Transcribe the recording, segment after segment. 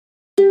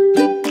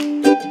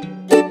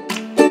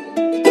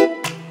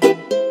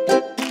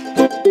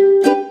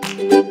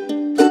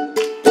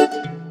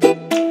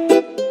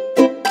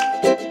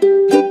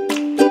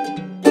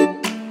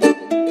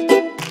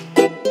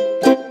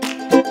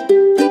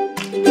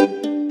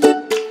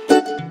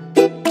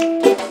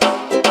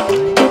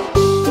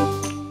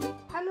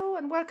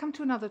welcome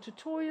to another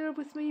tutorial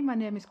with me. My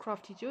name is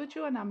Crafty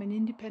JoJo and I'm an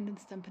independent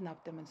Stampin'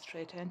 Up!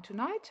 Demonstrator, and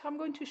tonight I'm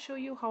going to show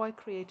you how I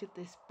created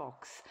this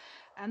box.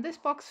 And this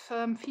box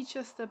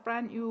features the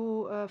brand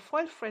new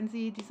Foil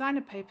Frenzy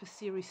Designer Paper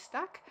Series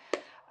stack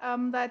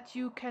that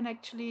you can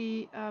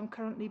actually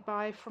currently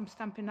buy from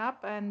Stampin'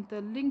 Up! And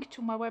the link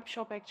to my web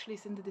shop actually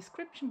is in the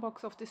description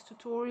box of this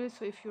tutorial,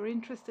 so if you're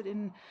interested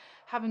in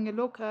having a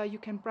look, you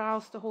can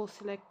browse the whole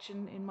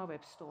selection in my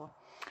web store.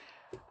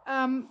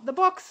 The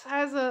box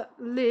has a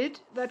lid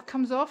that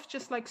comes off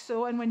just like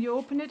so, and when you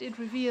open it, it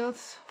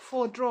reveals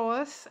 4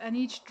 drawers, and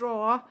each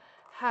drawer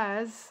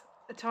has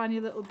a tiny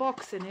little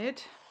box in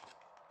it.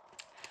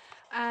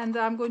 And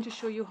I'm going to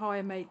show you how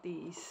I made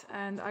these,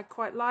 and I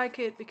quite like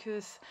it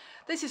because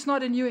this is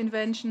not a new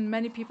invention.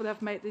 Many people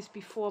have made this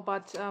before,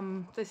 but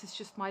this is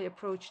just my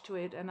approach to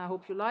it, and I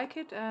hope you like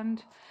it.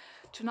 And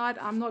tonight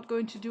I'm not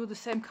going to do the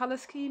same color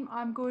scheme.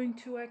 I'm going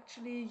to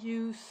actually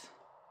use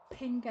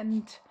pink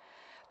and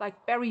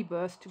like berry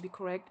burst, to be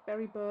correct,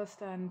 berry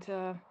burst and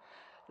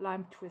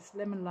lime twist,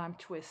 lemon lime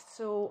twist.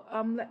 So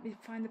let me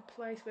find a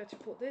place where to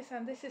put this,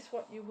 and this is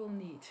what you will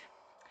need.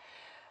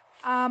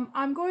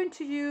 I'm going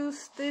to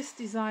use this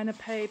designer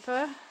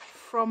paper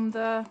from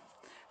the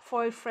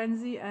Foil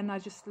Frenzy, and I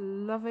just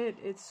love it.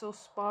 It's so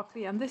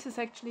sparkly, and this is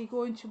actually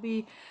going to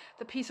be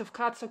the piece of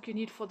cardstock you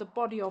need for the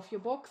body of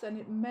your box, and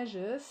it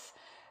measures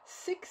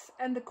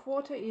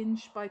 6¼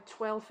 inch by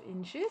 12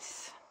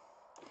 inches.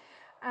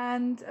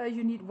 And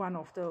you need 1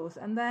 of those.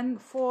 And then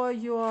for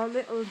your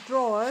little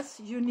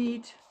drawers you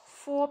need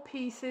 4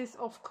 pieces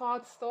of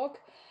cardstock,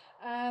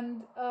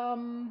 and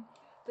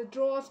the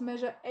drawers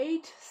measure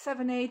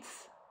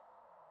 8/7/8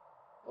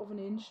 of an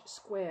inch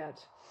squared,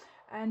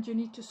 and you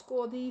need to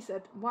score these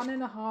at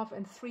 1½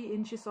 and 3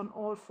 inches on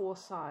all 4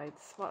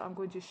 sides, what I'm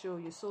going to show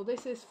you. So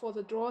this is for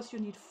the drawers, you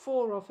need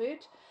 4 of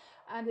it,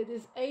 and it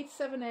is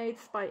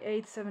 8/7/8 by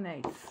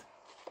 8/7/8.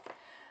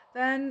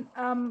 Then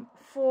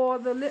for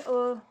the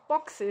little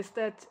boxes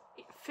that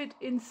fit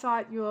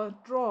inside your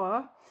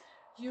drawer,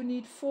 you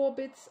need 4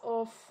 bits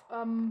of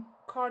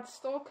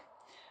cardstock,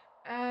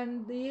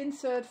 and the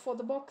insert for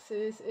the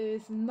boxes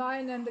is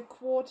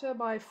 9¼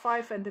 by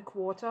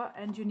 5¼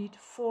 and you need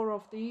 4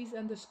 of these,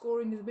 and the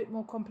scoring is a bit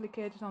more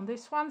complicated on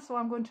this one, so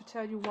I'm going to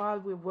tell you while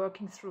we're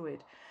working through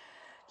it.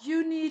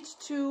 You need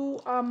to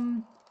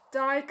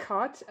die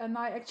cut, and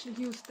I actually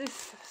used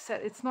this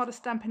set. It's not a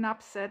Stampin'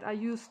 Up! Set. I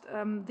used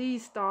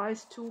these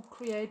dies to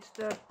create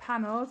the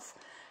panels,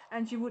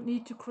 and you would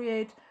need to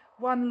create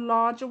one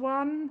larger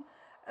one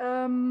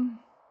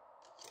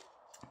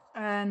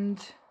and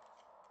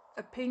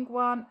a pink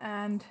one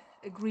and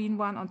a green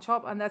one on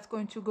top, and that's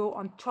going to go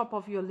on top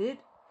of your lid.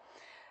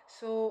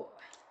 So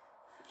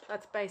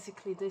that's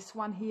basically this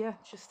one here,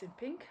 just in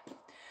pink.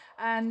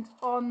 And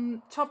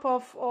on top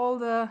of all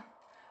the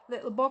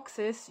little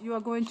boxes, you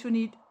are going to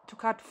need to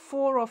cut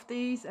 4 of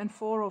these and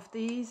 4 of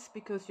these,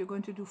 because you're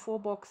going to do 4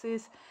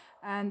 boxes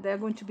and they're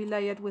going to be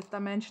layered with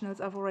dimensionals.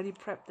 I've already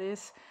prepped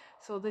this,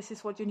 so this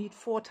is what you need,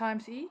 4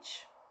 times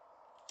each.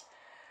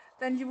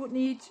 Then you would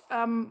need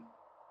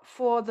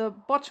for the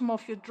bottom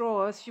of your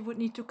drawers, you would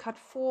need to cut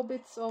 4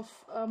 bits of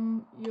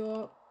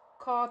your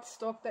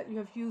cardstock that you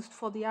have used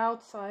for the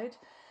outside,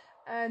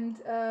 and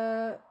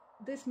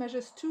this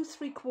measures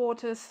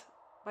 2¾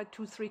 by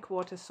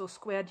 2¾ so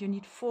squared. You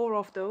need 4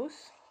 of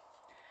those.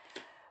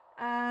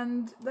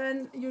 And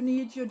then you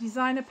need your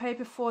designer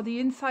paper for the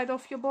inside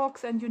of your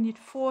box, and you need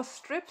 4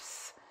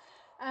 strips,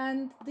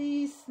 and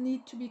these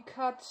need to be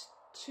cut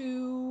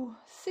to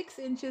 6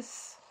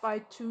 inches by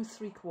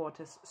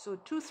 2¾ so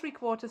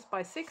 2¾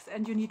 by 6,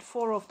 and you need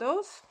 4 of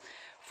those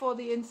for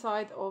the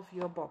inside of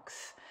your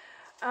box.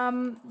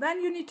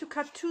 Then you need to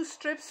cut 2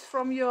 strips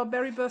from your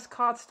berry burst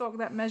cardstock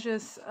that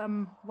measures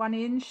 1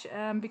 inch,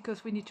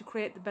 because we need to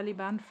create the belly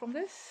band from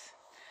this,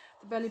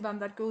 the belly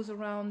band that goes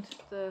around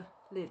the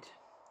lid.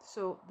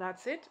 So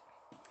that's it.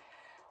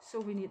 So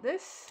we need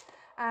this,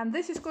 and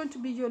this is going to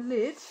be your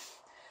lid,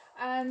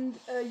 and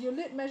your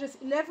lid measures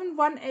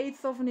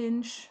 11/1/8 of an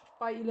inch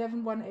by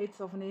 11/1/8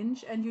 of an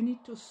inch, and you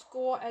need to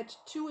score at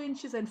 2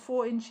 inches and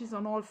 4 inches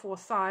on all 4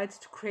 sides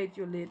to create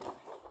your lid.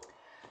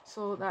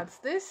 So that's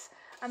this.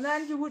 And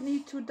then you would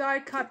need to die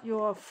cut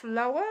your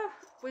flower,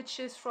 which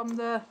is from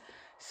the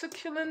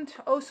succulent,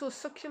 oh so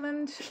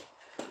succulent,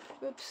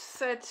 oops,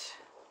 set.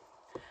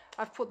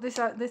 I've put this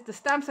out. The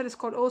stamp set is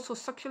called Oh So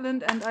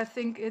Succulent, and I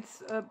think it's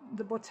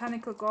the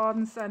Botanical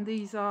Gardens, and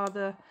these are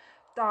the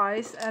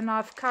dies, and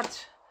I've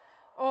cut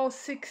all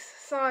 6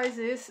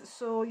 sizes.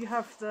 So you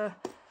have the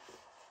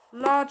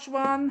large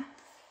one,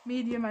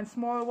 medium and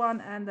small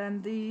one, and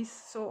then these.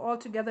 So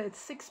altogether it's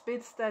 6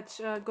 bits that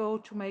go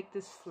to make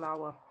this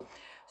flower.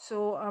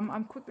 So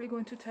I'm quickly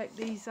going to take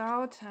these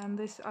out, and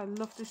this, I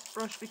love this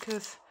brush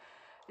because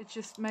it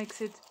just makes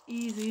it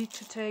easy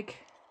to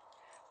take,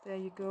 there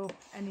you go,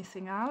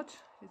 anything out.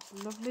 It's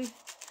lovely.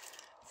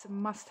 It's a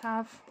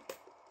must-have.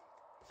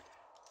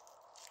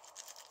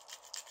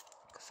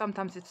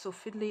 Sometimes it's so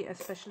fiddly,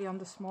 especially on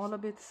the smaller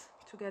bits,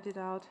 to get it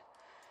out.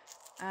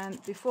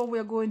 And before we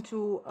are going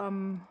to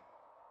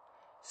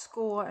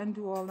score and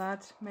do all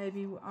that.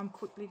 Maybe I'm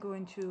quickly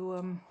going to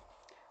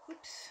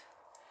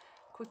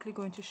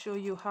show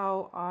you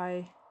how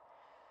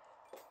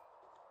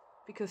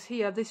because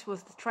here this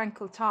was the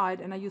tranquil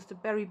tide and I used the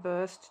berry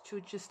burst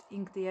to just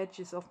ink the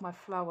edges of my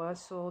flower.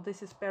 So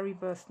this is berry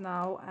burst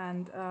now,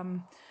 and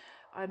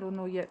I don't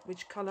know yet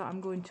which color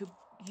I'm going to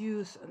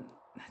use.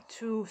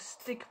 To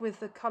stick with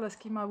the color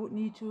scheme I would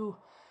need to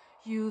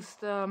use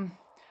the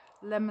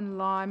lemon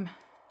lime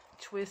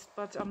twist,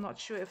 but I'm not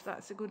sure if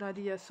that's a good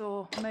idea,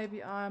 so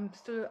maybe I'm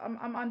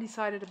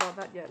undecided about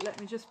that yet. Let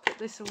me just put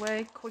this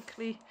away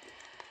quickly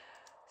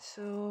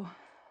so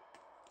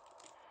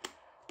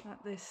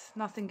that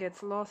nothing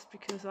gets lost,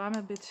 because I'm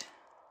a bit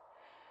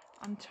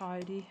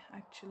untidy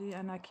actually,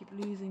 and I keep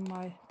losing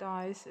my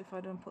dies if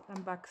I don't put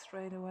them back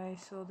straight away.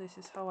 So this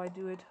is how I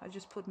do it. I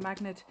just put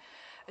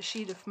a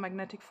sheet of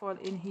magnetic foil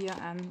in here,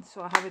 and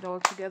so I have it all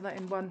together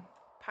in one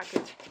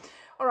packet.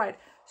 All right,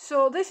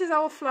 so this is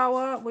our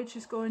flower, which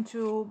is going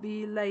to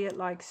be layered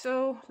like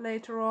so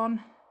later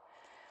on.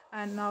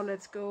 And now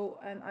let's go,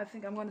 and I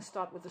think I'm going to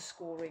start with the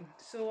scoring.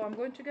 So I'm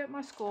going to get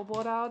my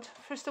scoreboard out.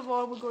 First of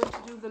all, we're going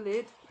to do the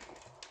lid.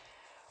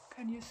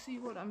 Can you see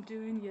what I'm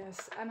doing?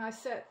 Yes. And I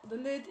said the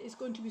lid is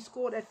going to be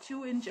scored at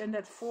 2 inch and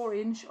at 4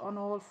 inch on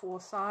all 4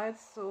 sides.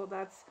 So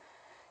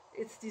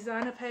it's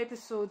designer paper,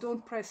 so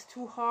don't press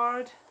too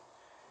hard.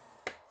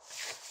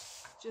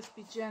 Just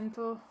be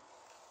gentle.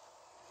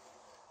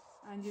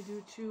 And you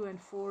do 2 and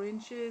 4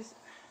 inches.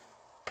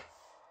 I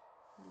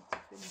need to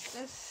finish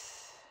this.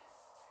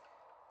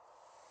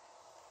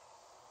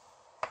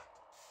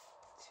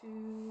 2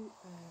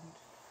 and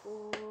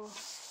 4.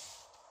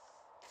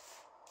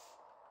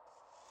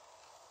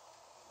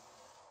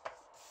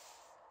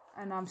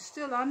 And I'm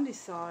still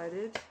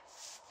undecided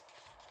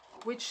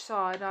which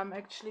side I'm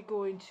actually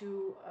going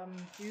to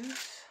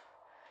use,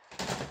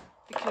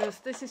 because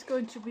this is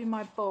going to be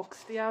my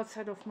box, the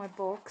outside of my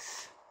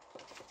box,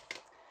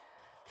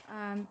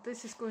 and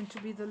this is going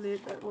to be the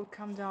lid that will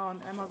come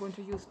down. Am I going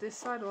to use this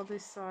side or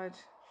this side?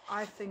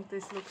 I think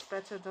this looks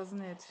better,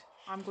 doesn't it?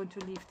 I'm going to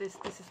leave this.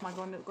 This is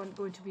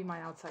going to be my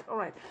outside. All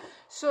right,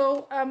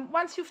 so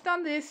once you've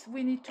done this,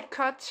 we need to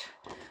cut,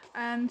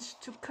 and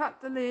to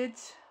cut the lid,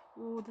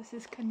 oh, this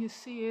is, can you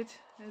see it?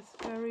 It's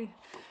very,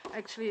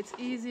 actually it's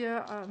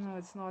easier, no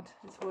it's not,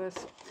 it's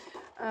worse.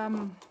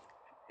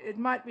 It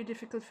might be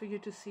difficult for you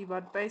to see,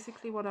 but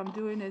basically what I'm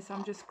doing is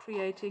I'm just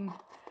creating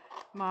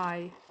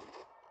my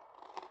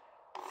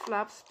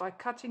flaps by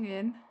cutting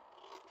in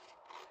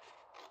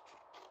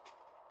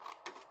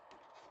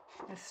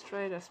as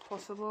straight as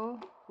possible,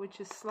 which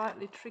is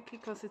slightly tricky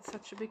because it's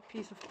such a big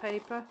piece of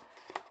paper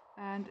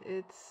and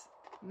it's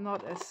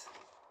not as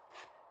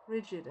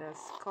rigid as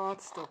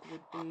cardstock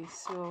would be.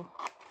 So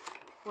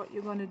what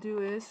you're going to do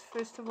is,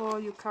 first of all,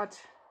 you cut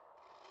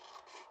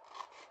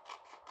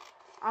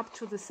up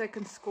to the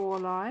second score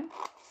line,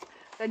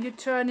 then you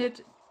turn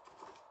it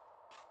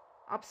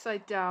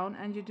upside down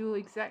and you do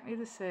exactly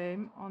the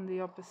same on the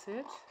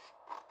opposite.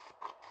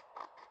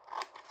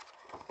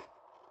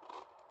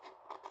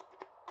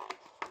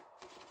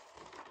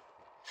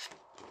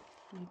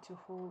 Need to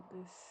hold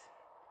this.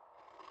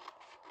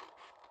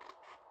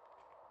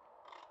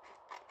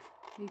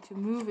 Need to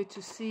move it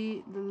to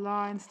see the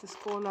lines, the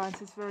score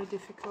lines. It's very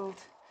difficult,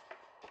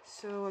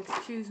 so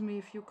excuse me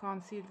if you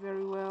can't see it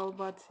very well,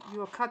 but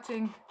you are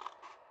cutting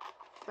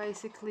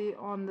basically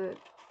on the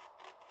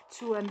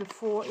 2 and the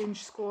 4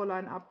 inch score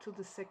line up to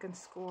the second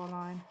score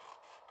line.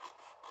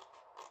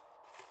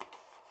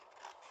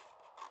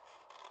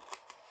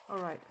 All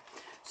right,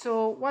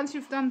 so once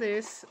you've done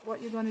this,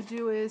 what you're going to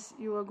do is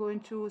you are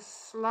going to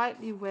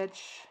slightly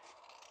wedge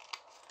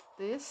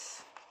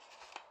this.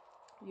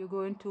 You're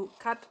going to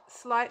cut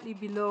slightly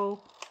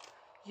below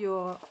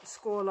your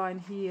score line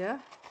here.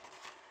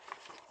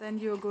 Then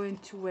you're going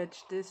to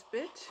wedge this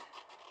bit,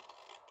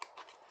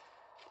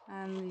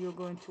 and you're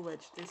going to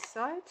wedge this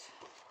side,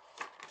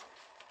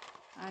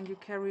 and you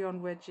carry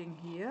on wedging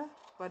here,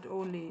 but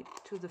only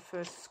to the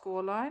first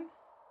score line.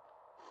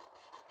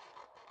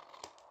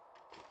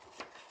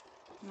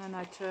 And then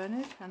I turn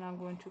it, and I'm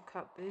going to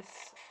cut this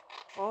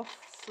off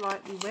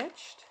slightly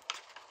wedged.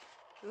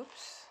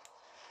 Oops.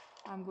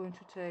 I'm going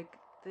to take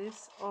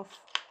this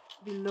off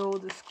below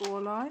the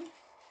score line,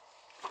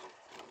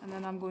 and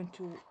then I'm going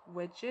to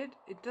wedge it.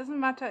 It doesn't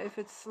matter if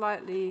it's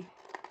slightly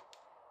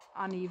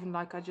uneven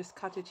like I just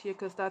cut it here,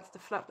 because that's the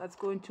flap that's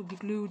going to be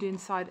glued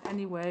inside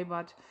anyway,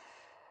 but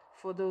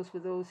for those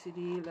with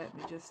OCD, let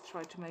me just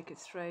try to make it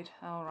straight.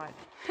 All right.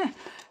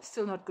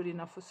 Still not good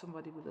enough for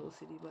somebody with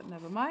OCD, but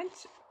never mind.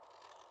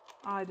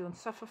 I don't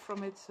suffer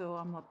from it, so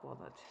I'm not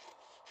bothered.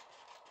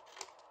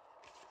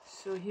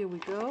 So here we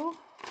go.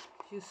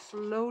 You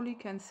slowly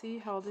can see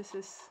how this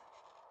is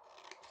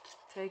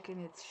taking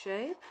its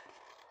shape.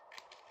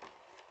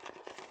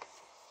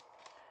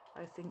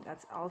 I think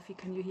that's Alfie.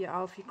 Can you hear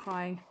Alfie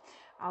crying?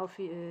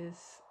 Alfie is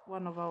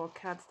one of our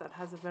cats that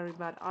has a very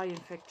bad eye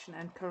infection,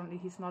 and currently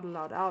he's not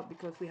allowed out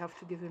because we have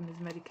to give him his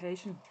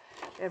medication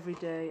every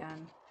day,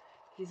 and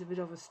he's a bit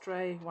of a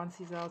stray. Once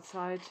he's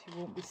outside, he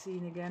won't be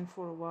seen again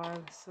for a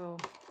while, so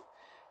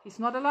He's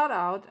not allowed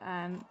out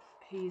and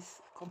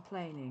he's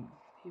complaining.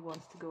 He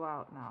wants to go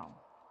out now.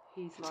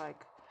 He's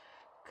like,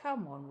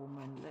 come on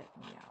woman, let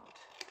me out.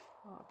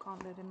 Oh, I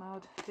can't let him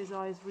out. His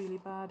eye is really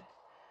bad.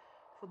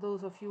 For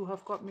those of you who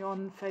have got me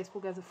on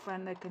Facebook as a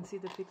friend, they can see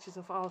the pictures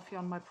of Alfie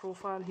on my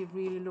profile. He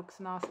really looks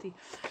nasty.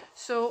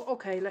 So,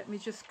 okay, let me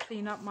just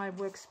clean up my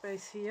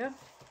workspace here.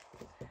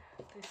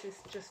 This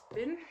is just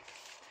bin.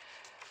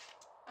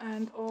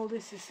 And all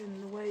this is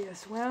in the way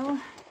as well.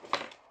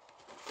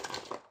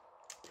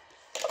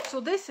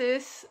 So this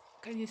is,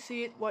 can you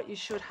see it, what you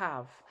should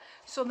have.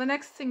 So the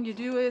next thing you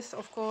do is,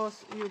 of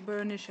course, you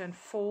burnish and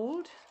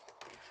fold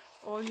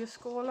all your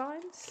score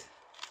lines.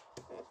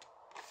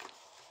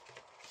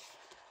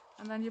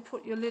 And then you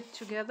put your lid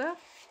together.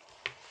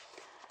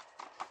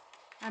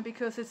 And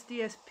because it's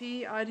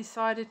DSP, I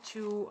decided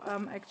to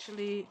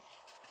actually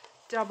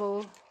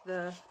double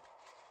the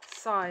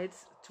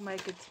sides to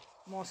make it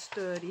more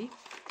sturdy,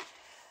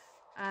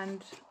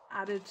 and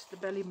added the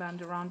belly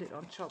band around it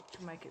on top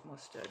to make it more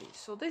sturdy.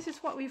 So this is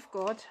what we've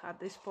got at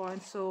this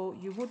point. So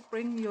you would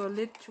bring your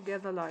lid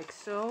together like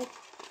so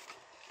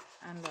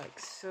and like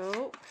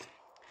so.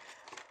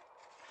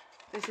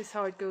 This is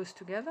how it goes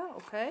together,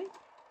 okay?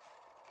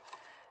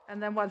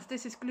 And then once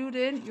this is glued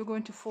in, you're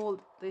going to fold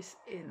this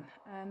in.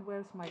 And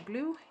where's my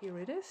glue? Here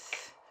it is.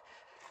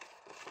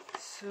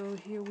 So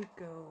here we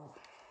go.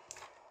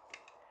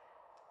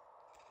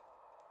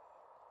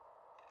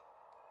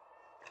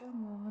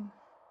 Come on.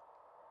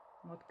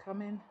 Not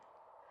coming.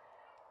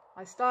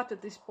 I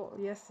started this bottle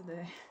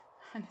yesterday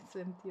and it's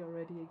empty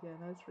already again.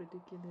 That's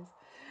ridiculous.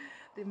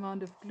 The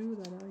amount of glue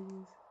that I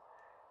use.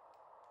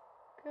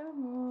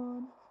 Come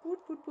on.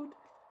 Put.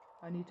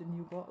 I need a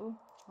new bottle,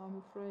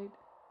 I'm afraid.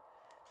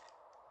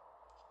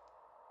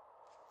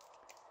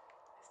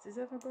 Is this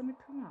ever going to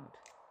come out?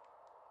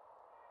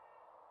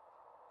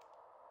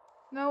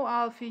 No,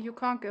 Alfie, you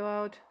can't go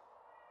out.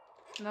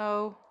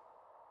 No.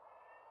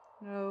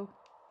 No.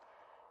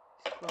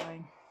 He's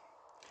crying.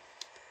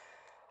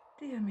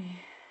 Dear me.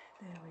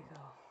 There we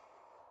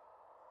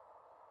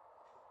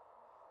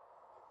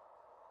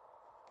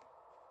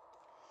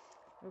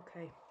go.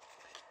 Okay.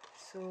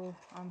 So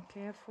I'm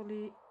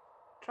carefully...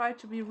 Try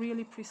to be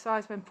really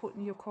precise when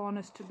putting your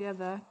corners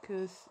together,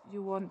 because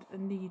you want a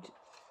neat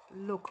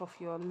look of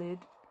your lid.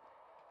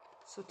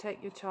 So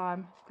take your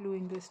time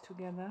gluing this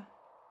together.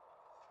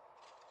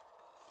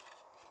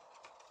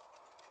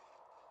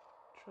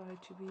 Try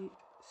to be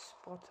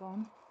spot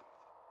on.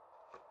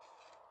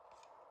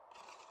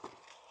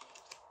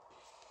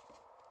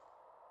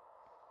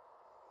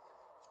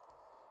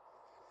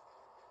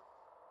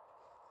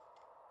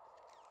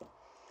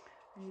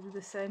 And you do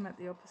the same at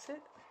the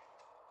opposite.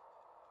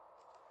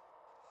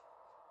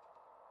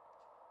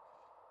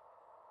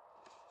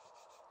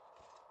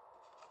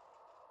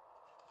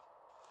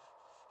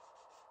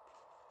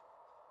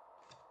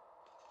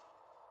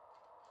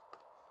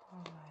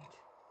 Alright,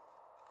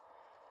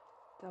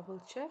 double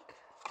check,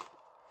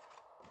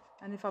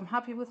 and if I'm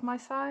happy with my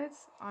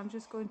sides, I'm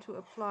just going to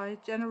apply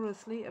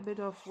generously a bit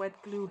of wet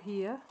glue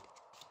here.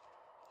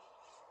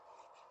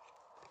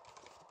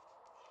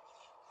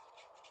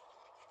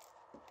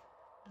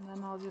 And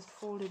then I'll just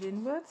fold it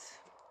inwards,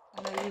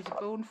 and I use a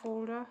bone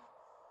folder,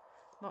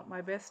 not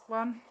my best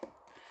one,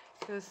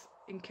 because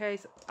in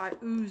case I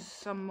ooze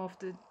some of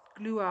the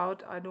glue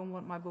out, I don't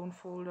want my bone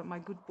folder, my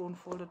good bone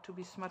folder, to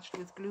be smudged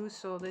with glue.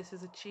 So this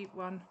is a cheap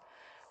one,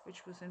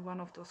 which was in one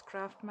of those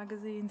craft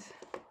magazines,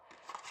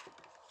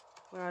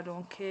 where I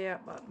don't care,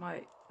 but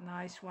my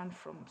nice one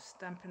from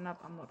Stampin' Up,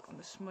 I'm not going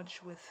to smudge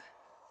with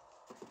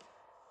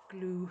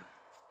glue.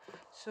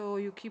 So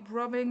you keep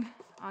rubbing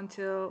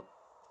until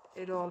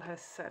it all has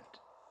set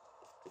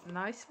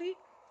nicely.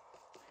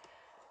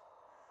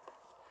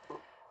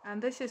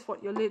 And this is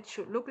what your lid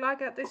should look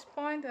like at this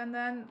point. And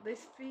then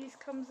this piece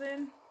comes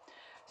in.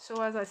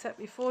 So as I said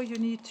before, you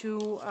need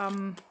to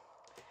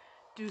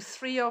do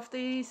 3 of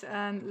these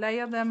and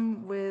layer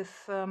them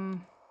with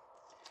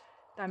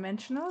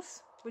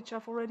dimensionals, which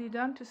I've already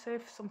done to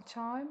save some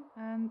time.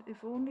 And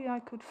if only I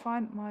could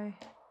find my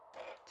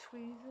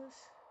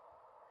tweezers.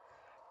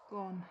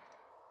 Gone.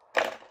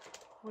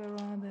 Where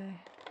are they?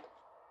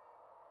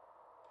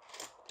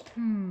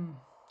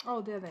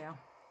 Oh, there they are.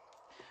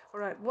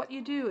 Alright, what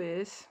you do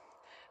is,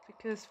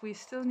 because we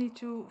still need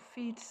to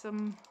feed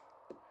some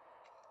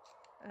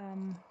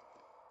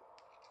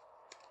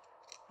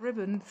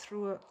ribbon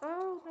through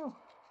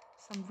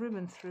some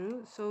ribbon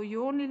through, so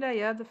you only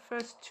layer the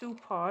first 2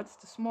 parts,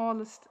 the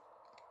smallest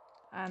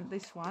and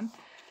this one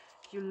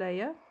you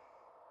layer.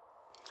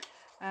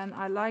 And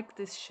I like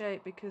this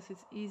shape because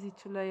it's easy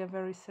to layer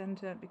very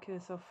centered,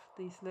 because of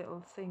these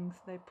little things,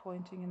 they're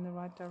pointing in the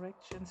right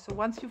direction. So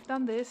once you've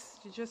done this,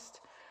 you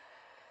just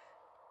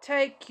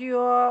take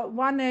your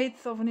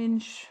 1/8 of an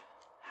inch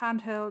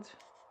handheld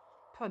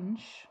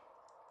punch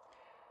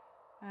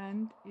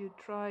and you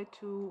try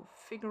to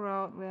figure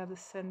out where the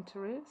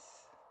center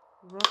is,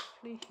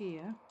 roughly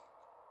here.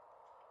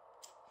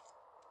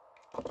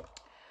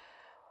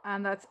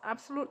 And that's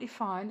absolutely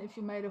fine if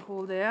you made a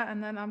hole there.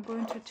 And then I'm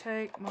going to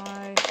take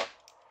my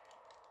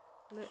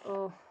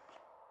little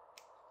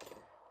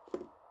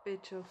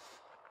bit of,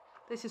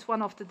 this is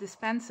one of the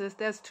dispensers.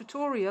 There's a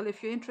tutorial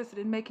if you're interested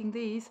in making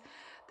these.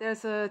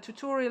 There's a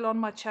tutorial on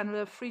my channel,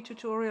 a free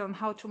tutorial on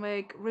how to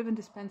make ribbon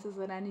dispensers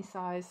at any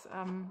size.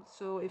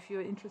 So if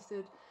you're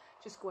interested,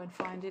 just go and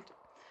find it.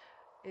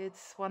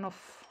 It's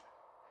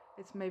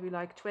it's maybe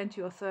like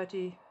 20 or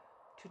 30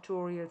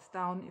 tutorials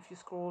down. If you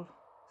scroll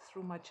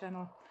through my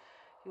channel,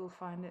 you'll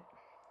find it.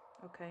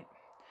 Okay,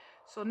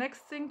 so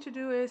next thing to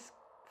do is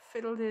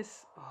fiddle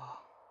this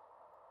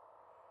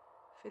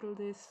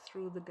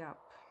through the gap.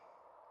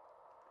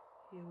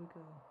 Here we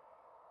go.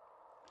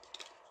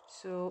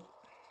 So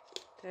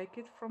take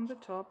it from the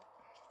top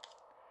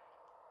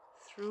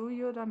through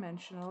your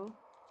dimensional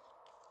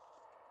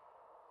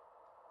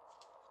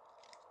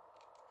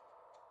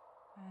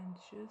and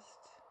just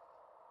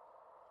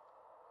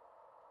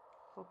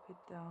pop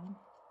it down.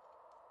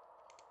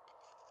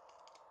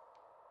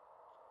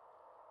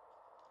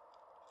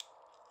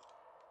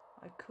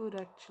 I could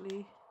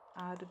actually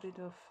add a bit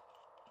of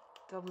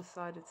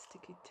double-sided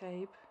sticky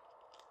tape,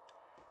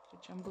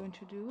 which I'm going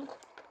to do.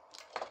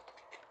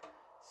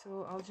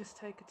 So I'll just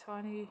take a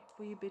tiny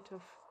wee bit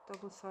of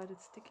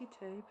double-sided sticky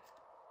tape,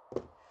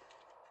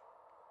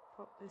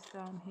 pop this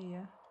down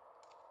here,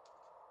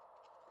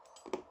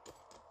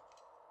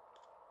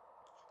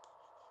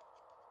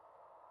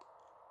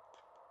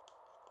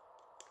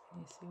 can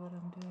you see what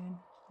I'm doing?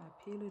 I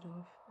peel it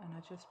off and I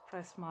just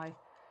press my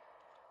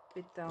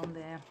bit down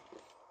there.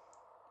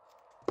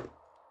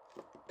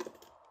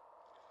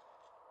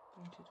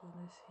 I'm going to do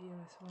this here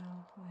as well.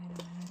 Wait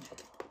a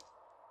minute.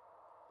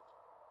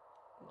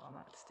 Well,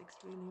 that sticks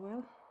really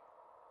well.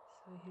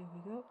 So here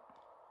we go.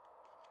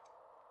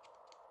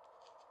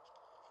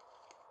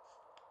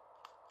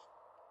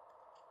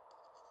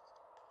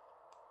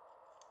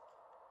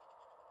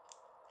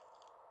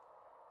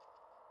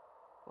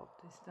 Pop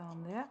this down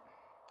there.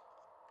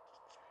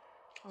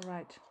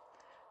 Alright,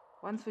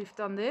 once we've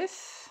done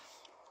this,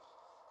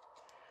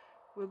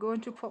 we're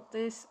going to pop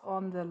this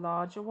on the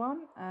larger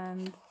one,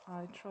 and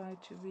I try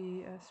to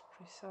be as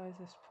precise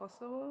as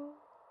possible,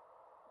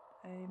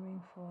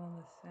 aiming for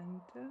the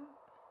center,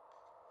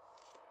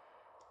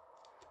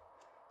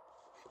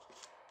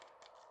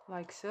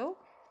 like so.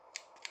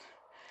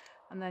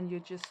 And then you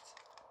just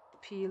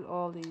peel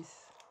all these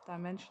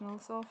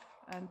dimensionals off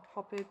and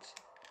pop it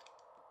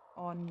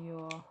on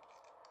your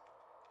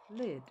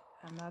lid,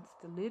 and that's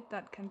the lid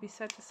that can be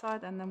set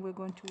aside. And then we're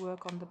going to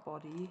work on the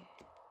body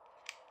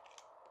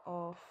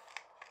of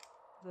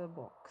the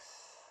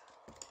box.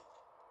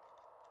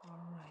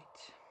 All right,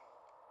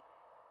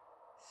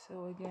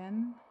 so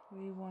again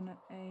we want to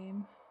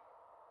aim,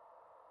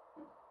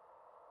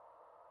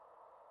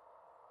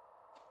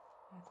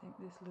 I think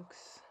this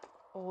looks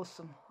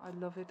awesome. I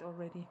love it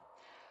already.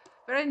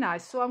 Very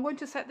nice. So I'm going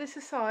to set this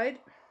aside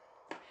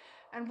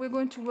and we're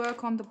going to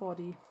work on the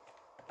body.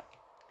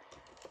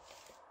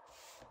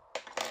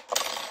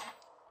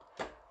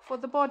 For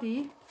the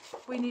body,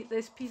 we need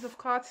this piece of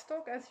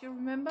cardstock, as you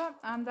remember,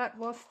 and that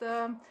was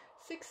the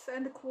 6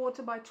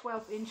 1/4 by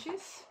 12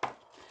 inches.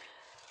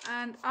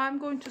 And I'm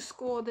going to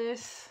score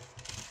this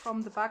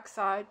from the back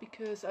side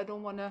because I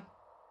don't want to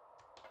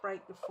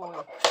break the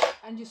foil.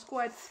 And you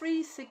score at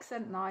 3, 6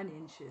 and 9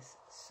 inches.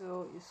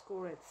 So you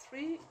score at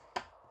 3,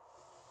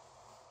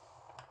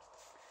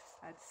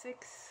 at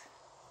 6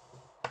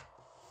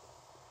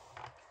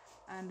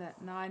 and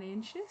at 9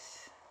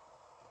 inches.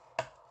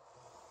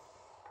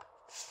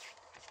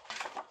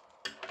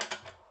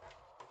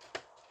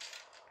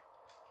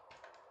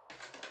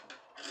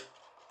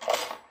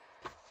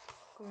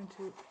 Going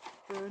to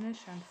burnish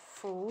and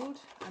fold,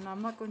 and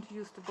I'm not going to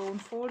use the bone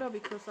folder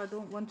because I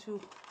don't want to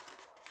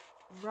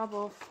rub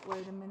off,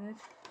 wait a minute,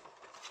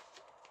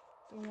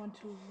 don't want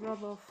to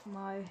rub off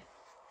my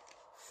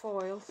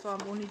foil, so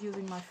I'm only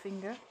using my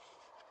finger.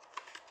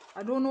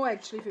 I don't know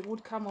actually if it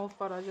would come off,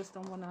 but I just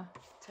don't want to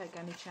take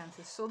any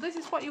chances. So this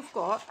is what you've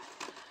got,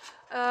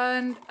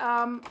 and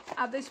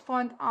at this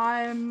point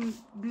I'm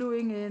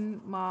gluing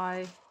in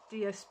my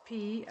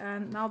DSP,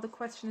 and now the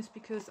question is,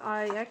 because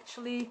I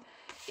actually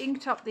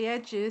inked up the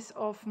edges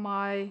of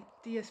my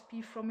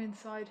DSP from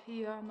inside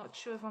here, I'm not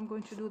sure if I'm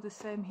going to do the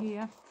same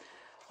here.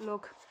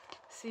 Look,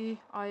 see,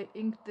 I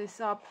inked this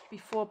up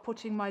before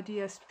putting my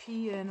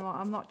DSP in, or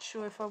I'm not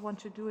sure if I want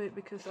to do it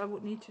because I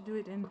would need to do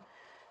it in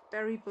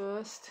Berry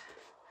Burst,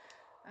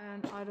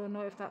 and I don't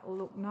know if that will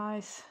look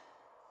nice.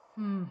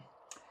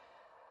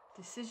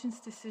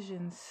 Decisions.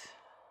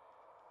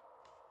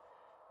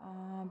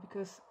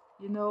 Because,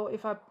 you know,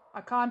 if I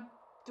can't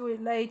do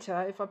it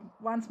later,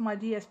 once my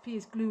DSP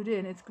is glued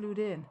in, it's glued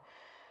in.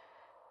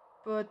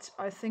 But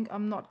I think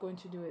I'm not going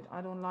to do it.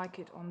 I don't like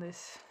it on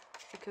this,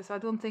 because I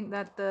don't think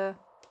that the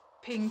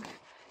pink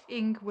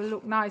ink will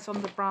look nice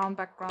on the brown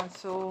background.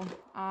 So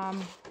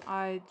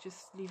I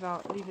just leave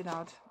it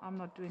out. I'm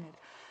not doing it.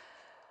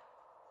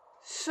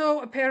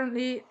 So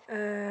apparently,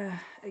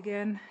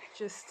 again,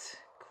 just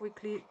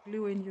quickly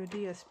glue in your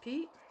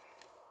DSP.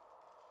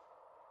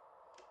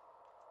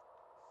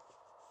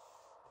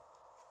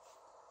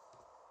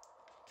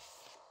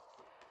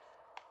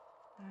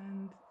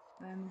 And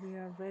then we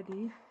are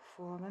ready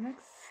for the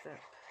next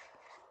step.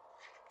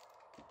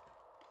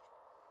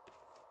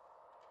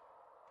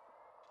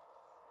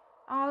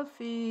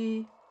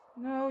 Alfie,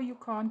 no, you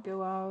can't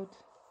go out.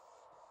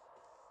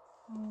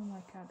 Oh, my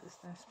cat is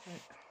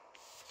desperate.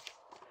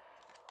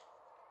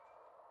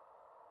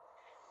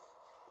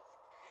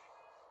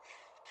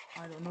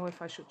 I don't know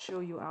if I should show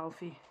you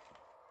Alfie.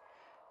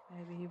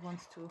 Maybe he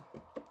wants to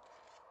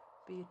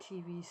be a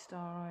TV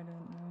star, I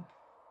don't know.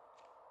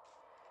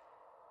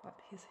 But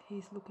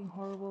he's looking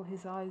horrible.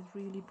 His eye is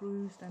really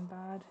bruised and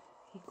bad.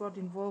 He got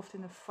involved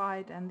in a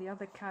fight and the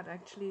other cat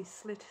actually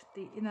slit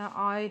the inner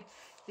eye,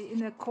 the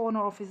inner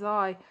corner of his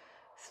eye,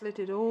 slit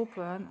it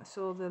open,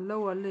 so the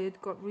lower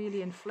lid got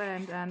really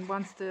inflamed, and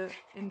once the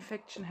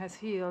infection has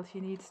healed he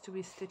needs to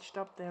be stitched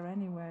up there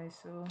anyway,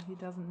 so he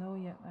doesn't know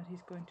yet that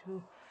he's going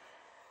to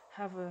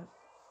have a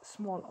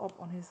small op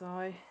on his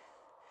eye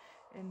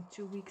in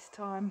 2 weeks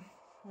time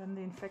when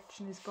the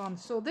infection is gone.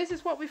 So this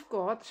is what we've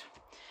got.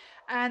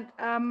 And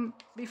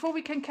before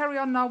we can carry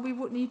on now, we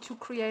would need to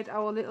create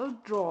our little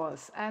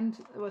drawers. And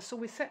so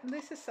we set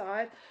this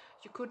aside.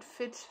 You could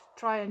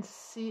try and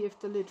see if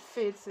the lid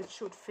fits. It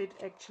should fit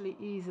actually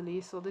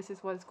easily. So this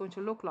is what it's going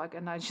to look like,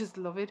 and I just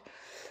love it.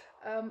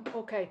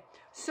 Okay,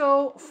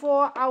 so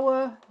for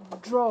our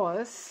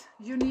drawers,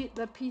 you need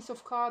the piece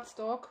of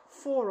cardstock,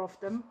 4 of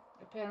them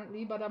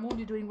apparently, but I'm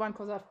only doing 1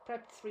 because I've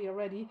prepped 3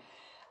 already.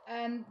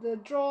 And the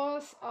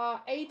drawers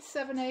are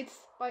 8/7/8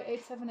 by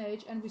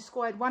 8/7/8, and we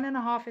score it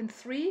 1.5 and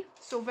 3,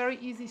 so very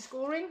easy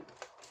scoring.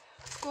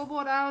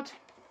 Scoreboard out,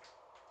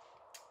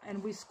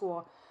 and we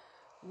score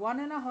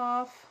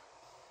 1.5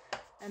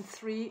 and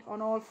 3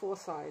 on all 4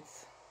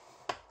 sides,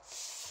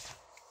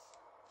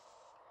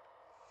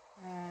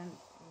 and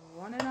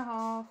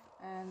 1.5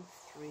 and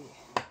 3,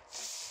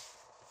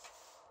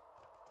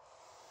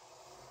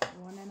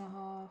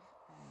 1.5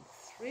 and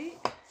 3,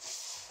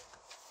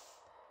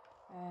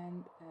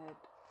 and at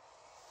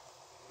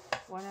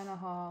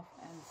 1.5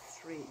 and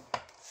 3.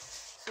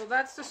 So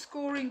that's the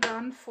scoring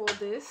done for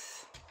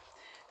this.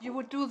 You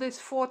would do this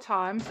 4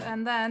 times,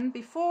 and then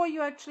before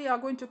you actually are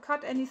going to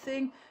cut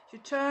anything, you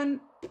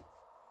turn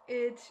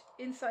it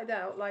inside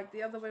out, like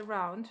the other way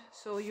around.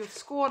 So you've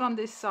scored on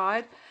this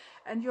side,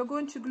 and you're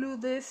going to glue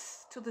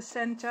this to the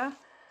center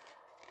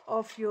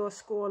of your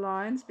score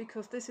lines,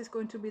 because this is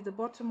going to be the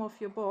bottom of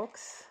your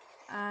box,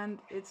 and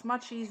it's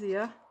much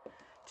easier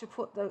to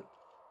put the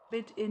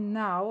bit in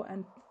now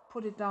and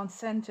put it down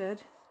centered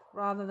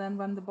rather than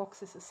when the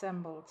box is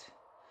assembled.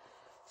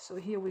 So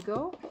here we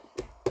go,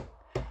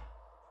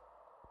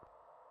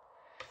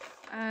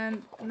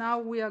 and now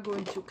we are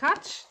going to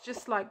cut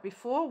just like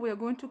before. We are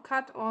going to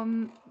cut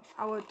on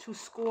our 2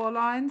 score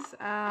lines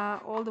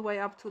all the way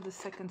up to the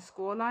 2nd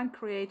score line,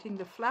 creating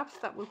the flaps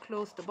that will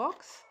close the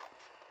box.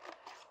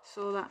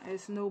 So that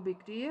is no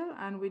big deal,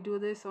 and we do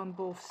this on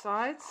both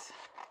sides.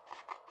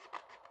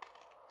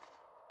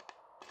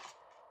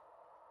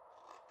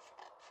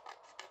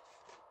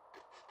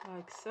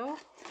 Like so,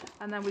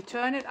 and then we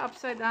turn it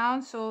upside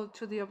down, so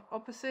to the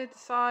opposite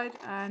side,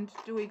 and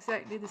do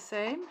exactly the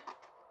same.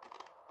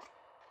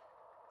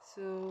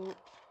 So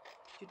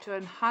you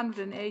turn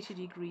 180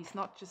 degrees,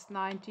 not just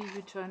 90,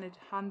 you turn it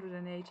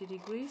 180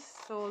 degrees,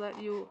 so that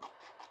you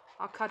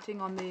are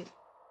cutting on the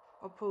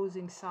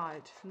opposing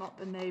side, not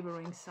the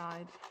neighboring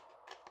side.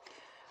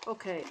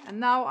 Okay, and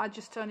now I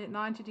just turn it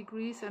 90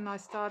 degrees, and I'm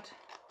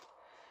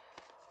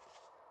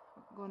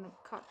going to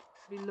cut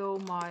below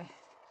my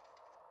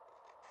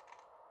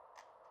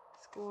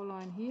score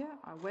line here.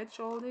 I wedge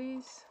all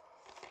these.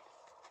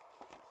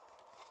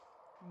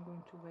 I'm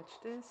going to wedge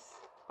this,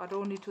 but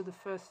only to the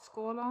 1st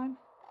score line.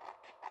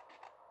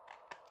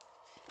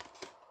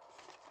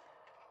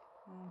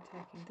 I'm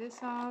taking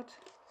this out,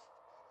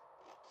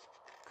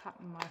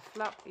 cutting my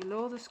flap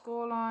below the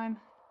score line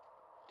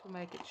to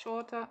make it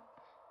shorter.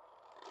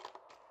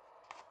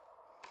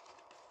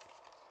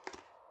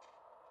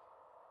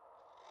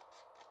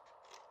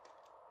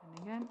 And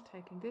again,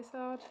 taking this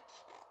out.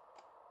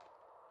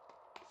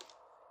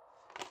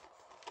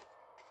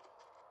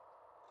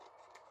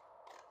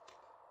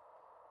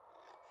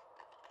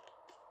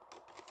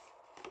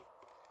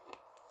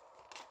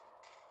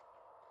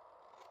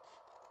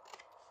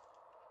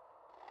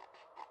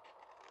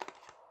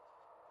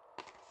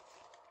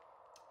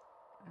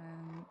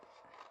 And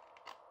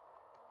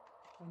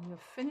when you're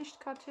finished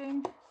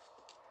cutting,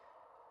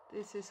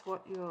 this is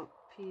what your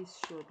piece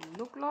should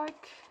look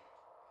like.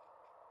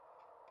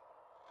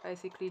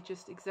 Basically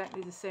just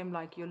exactly the same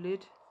like your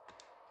lid.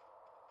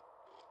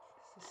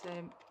 It's the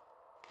same.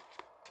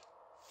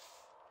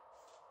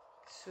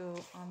 So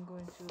I'm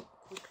going to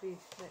quickly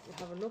let you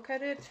have a look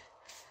at it.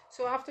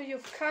 So after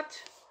you've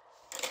cut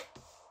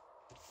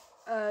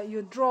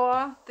your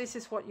drawer, this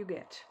is what you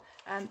get.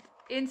 And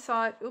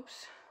inside,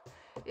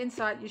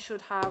 inside you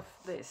should have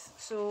this.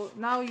 So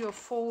now you're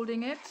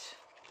folding it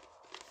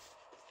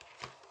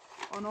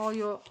on all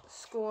your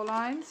score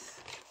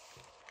lines.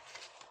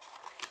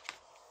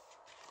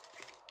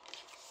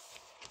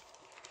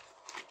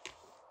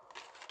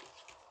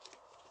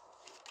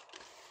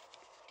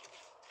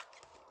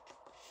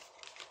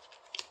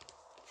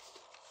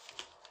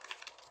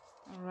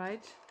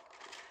 right?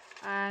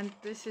 And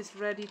this is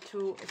ready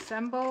to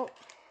assemble.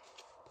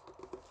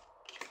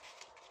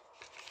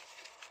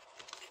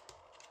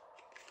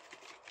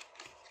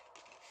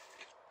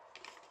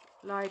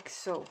 Like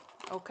so,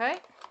 okay?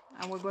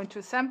 And we're going to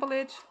assemble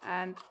it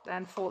and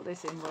then fold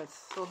this inwards.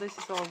 So this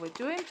is all we're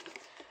doing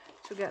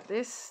to get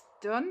this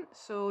done.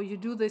 So you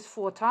do this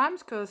 4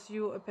 times because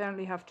you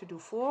apparently have to do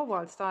 4,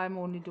 whilst I'm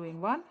only doing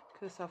 1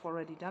 because I've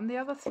already done the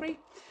other 3.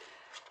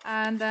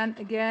 And then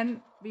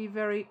again, be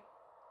very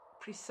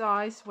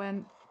precise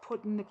when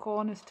putting the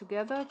corners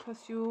together,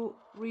 because you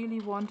really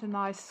want a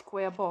nice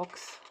square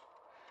box.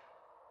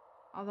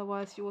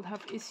 Otherwise you will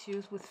have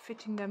issues with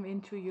fitting them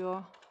into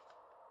your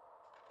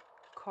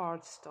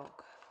cardstock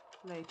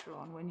later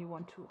on when you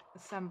want to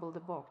assemble the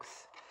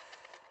box.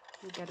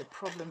 You'll get a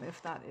problem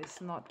if that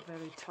is not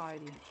very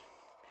tidy.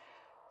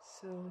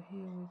 So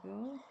here we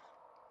go.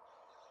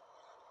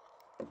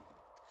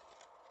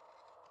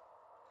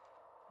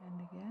 And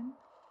again,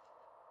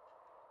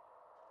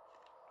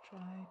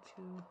 try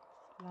to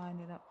line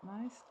it up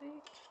nicely.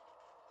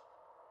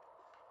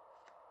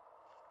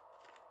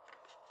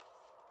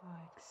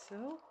 Like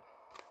so.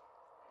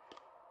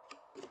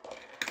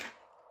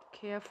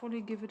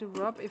 Carefully give it a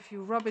rub. If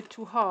you rub it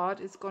too hard,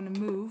 it's going to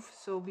move.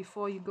 So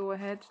before you go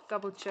ahead,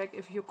 double check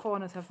if your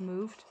corners have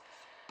moved.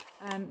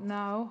 And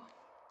now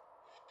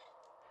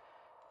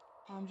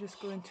I'm just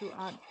going to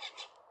add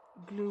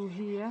glue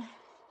here.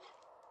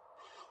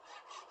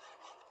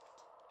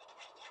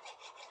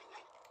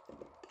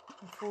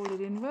 And fold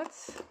it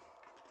inwards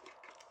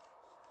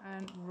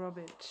and rub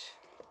it.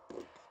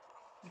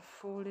 And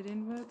fold it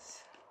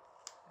inwards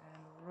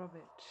and rub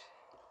it.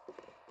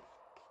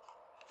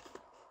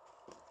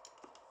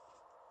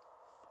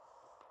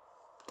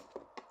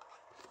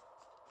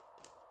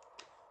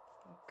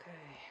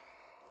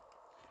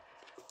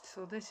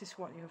 So this is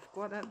what you've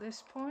got at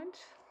this point.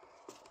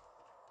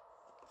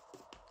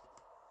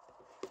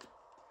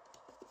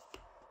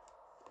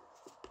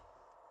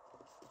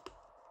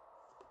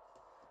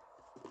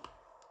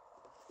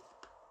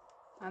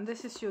 And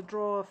this is your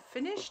drawer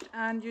finished,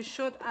 and you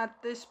should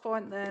at this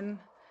point then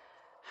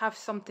have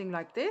something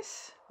like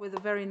this with a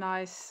very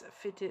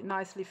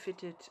nicely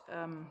fitted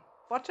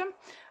bottom.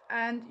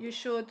 And you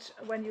should,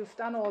 when you've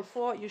done all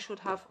 4, you should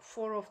have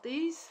 4 of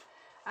these.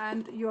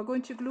 And you are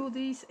going to glue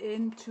these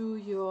into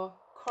your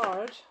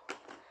card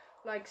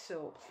like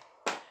so.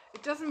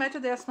 It doesn't matter,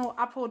 there's no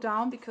up or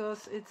down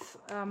because it's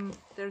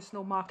there's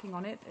no marking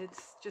on it. It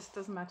just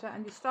doesn't matter.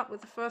 And you start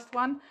with the first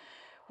one,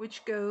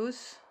 which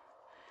goes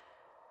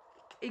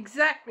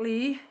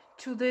exactly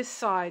to this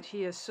side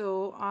here.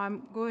 So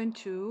I'm going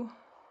to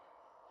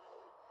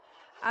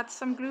add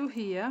some glue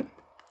here,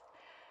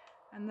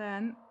 and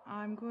then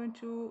I'm going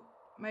to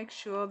make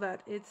sure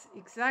that it's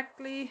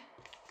exactly,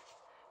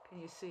 can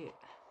you see it?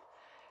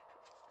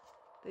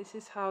 This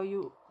is how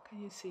you,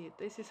 can you see it?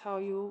 This is how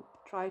you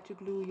try to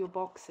glue your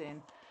box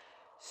in.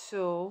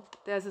 So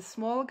there's a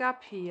small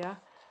gap here,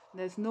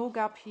 there's no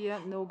gap here,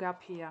 no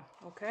gap here,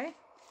 okay?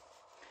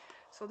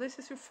 So this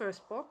is your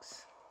first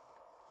box.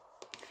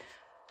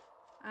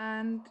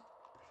 And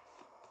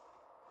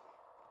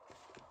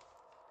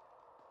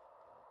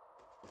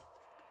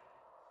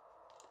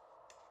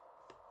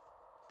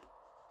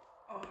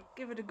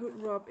give it a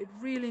good rub. It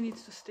really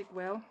needs to stick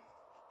well.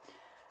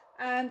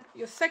 And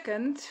your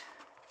second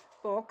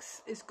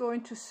box is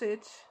going to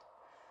sit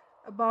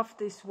above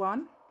this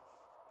one.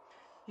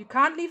 You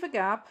can't leave a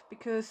gap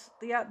because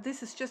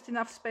this is just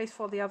enough space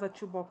for the other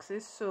 2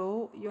 boxes,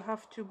 so you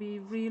have to be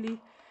really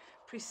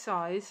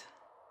precise.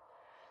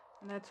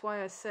 And that's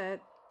why I said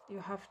you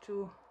have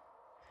to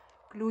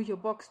glue your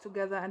box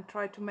together and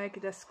try to make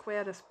it as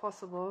square as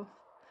possible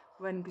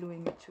when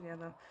gluing it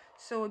together.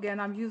 So again,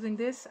 I'm using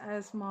this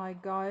as my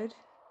guide,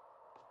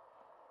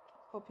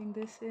 popping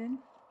this in.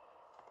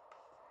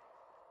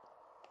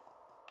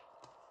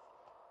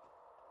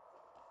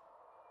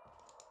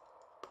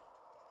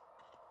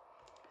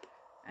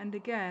 And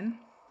again,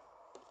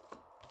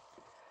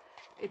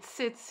 it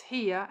sits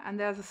here and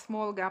there's a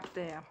small gap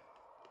there.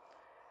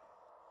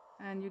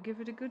 And you give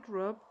it a good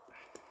rub.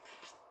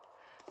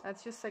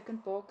 That's your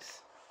second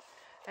box.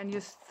 And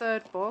your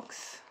third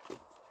box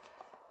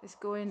is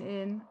going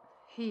in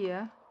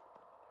here.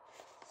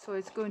 So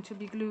it's going to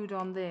be glued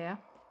on there.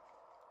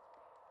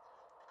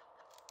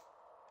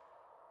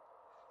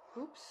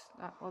 Oops,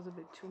 that was a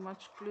bit too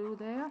much glue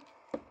there.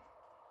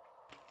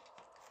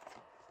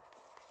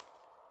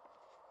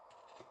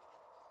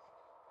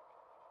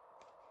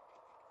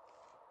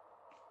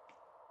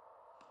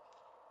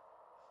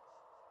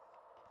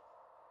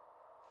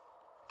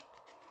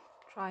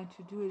 Trying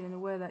to do it in a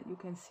way that you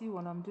can see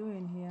what I'm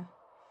doing here.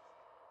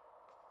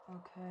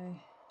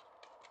 Okay.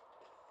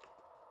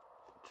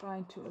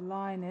 Trying to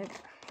align it.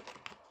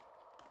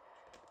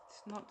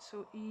 It's not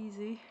so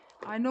easy.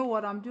 I know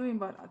what I'm doing,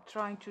 but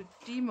trying to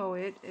demo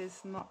it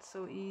is not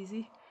so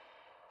easy.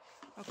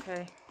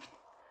 Okay.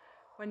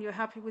 When you're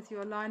happy with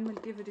your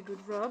alignment, give it a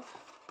good rub.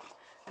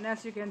 And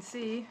as you can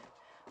see,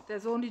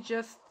 there's only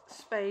just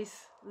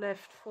space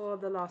left for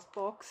the last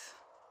box.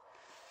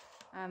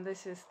 and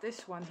this is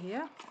this one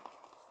here,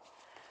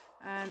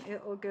 and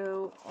it will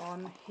go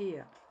on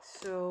here.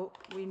 So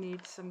we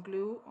need some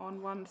glue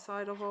on one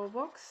side of our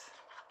box.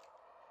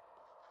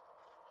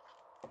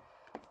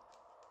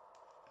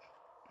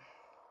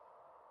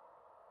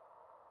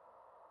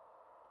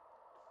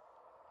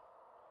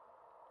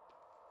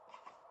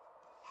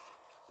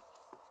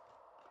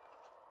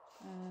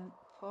 And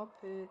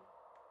pop it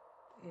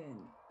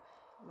in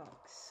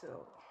like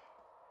so.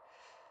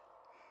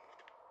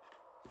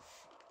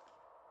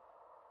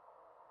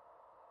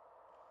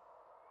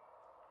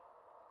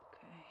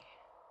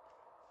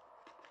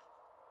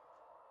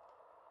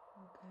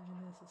 Okay,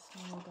 there's a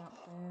small gap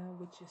there,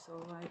 which is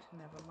alright,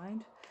 never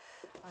mind.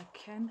 I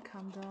can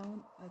come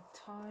down a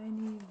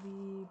tiny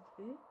wee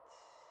bit,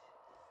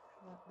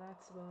 but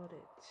that's about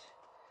it.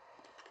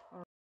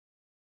 Alright.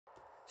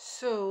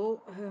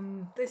 So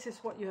this is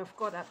what you have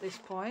got at this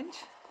point.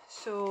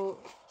 So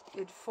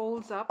it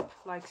folds up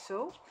like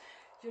so.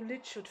 Your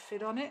lid should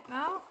fit on it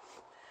now,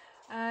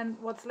 and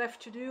what's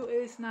left to do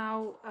is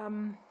now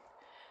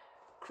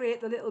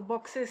create the little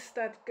boxes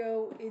that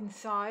go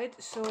inside.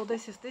 So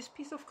this is this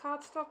piece of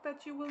cardstock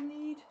that you will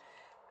need,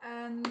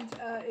 and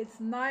it's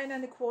 9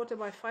 1/4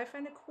 by 5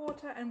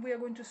 1/4, and we are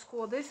going to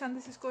score this, and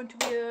this is going to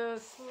be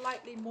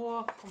slightly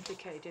more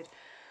complicated.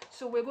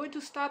 So we're going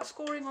to start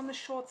scoring on the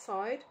short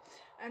side,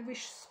 and we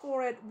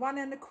score at 1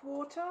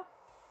 1/4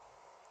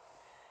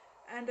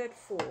 and at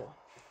 4.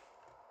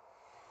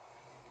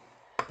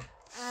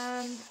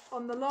 And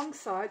on the long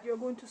side you're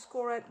going to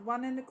score at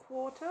 1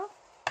 1/4,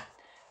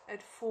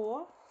 at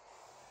 4,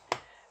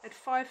 at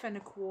 5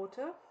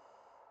 1/4,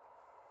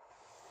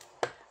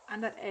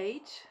 and at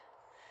 8.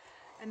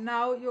 And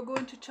now you're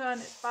going to turn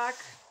it back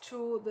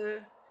to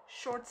the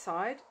short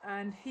side,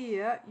 and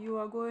here you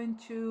are going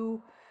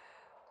to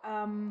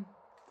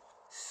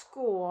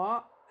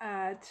score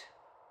at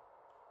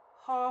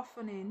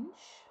 1/2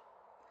 inch,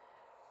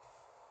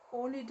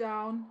 only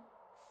down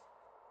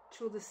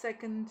to the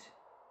second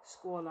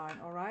score line.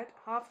 All right,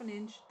 1/2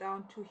 inch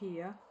down to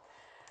here,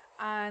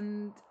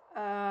 and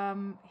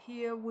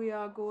here we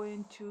are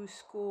going to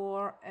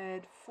score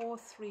at 4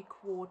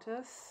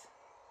 3/4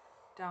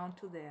 down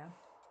to there,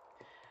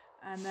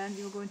 and then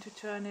you're going to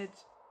turn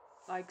it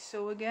like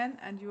so again,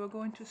 and you are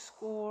going to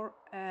score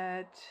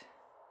at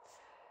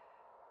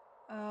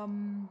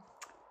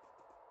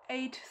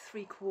 8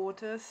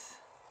 3/4,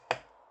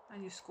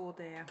 and you score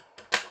there.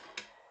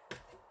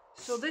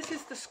 So this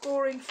is the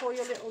scoring for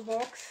your little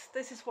box.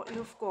 This is what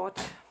you've got.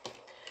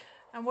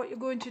 And what you're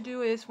going to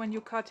do is, when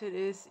you cut it,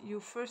 is you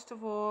first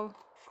of all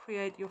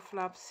create your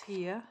flaps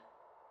here.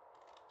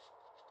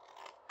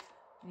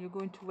 You're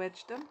going to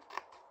wedge them.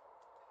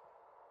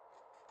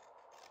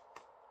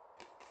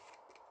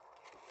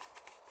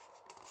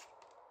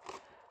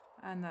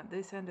 And at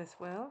this end as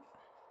well.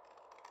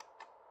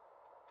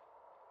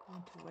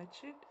 Going to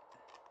wedge it.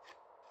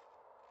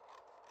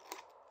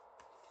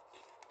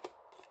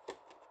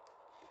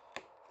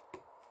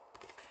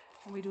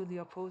 And we do the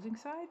opposing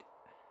side.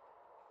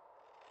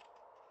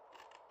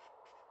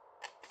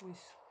 We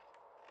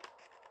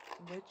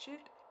wedge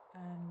it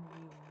and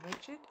we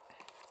wedge it.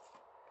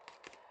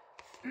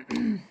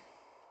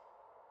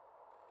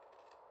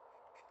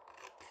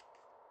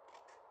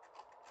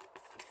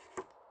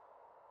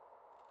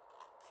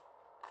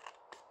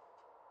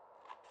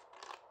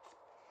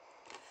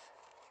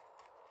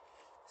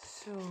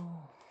 So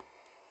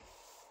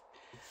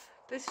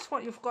this is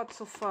what you've got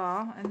so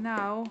far, and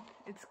now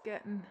it's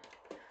getting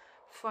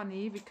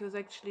funny because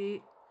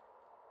actually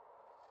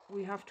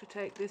we have to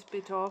take this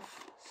bit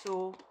off.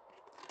 So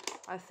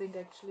I think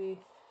actually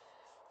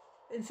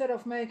instead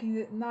of making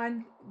it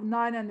 9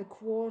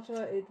 1/4,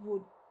 it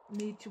would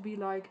need to be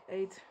like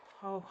 8.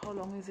 How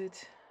long is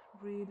it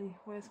really?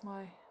 Where's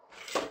my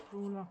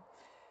ruler?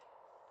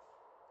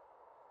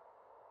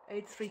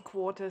 8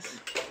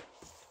 3/4.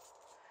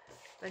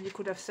 Then you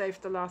could have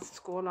saved the last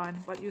score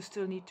line, but you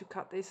still need to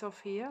cut this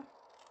off here.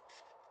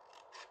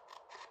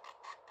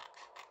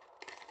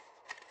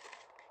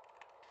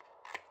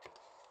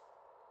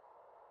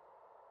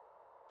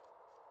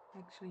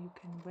 Actually, you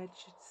can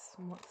wedge it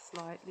somewhat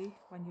slightly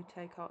when you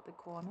take out the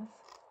corners.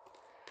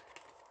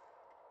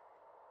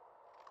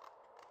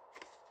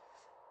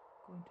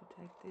 Going to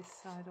take this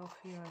side off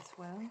here as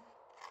well.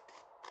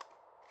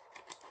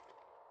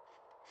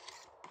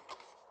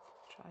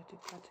 Try to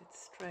cut it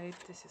straight.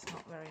 This is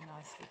not very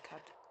nicely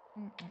cut.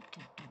 I'm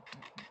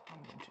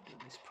going to do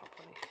this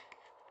properly.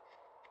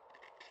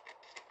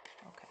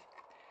 Okay.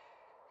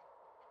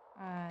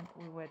 And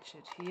we wedge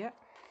it here.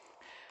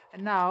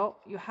 And now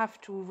you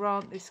have to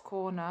round this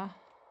corner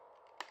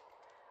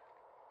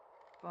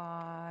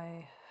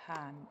by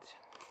hand.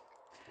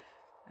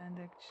 And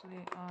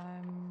actually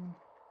I'm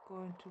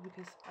going to,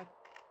 because I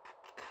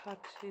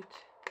cut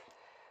it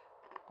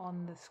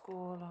on the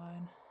score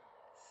line,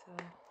 so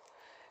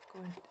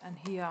and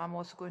here I'm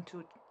also going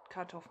to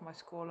cut off my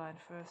score line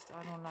first.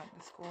 I don't like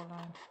the score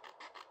line.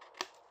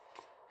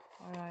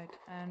 Alright,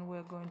 and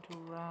we're going to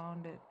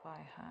round it by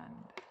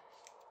hand.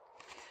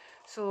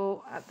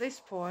 So at this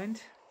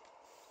point,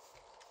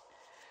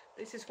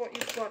 this is what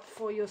you've got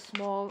for your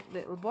small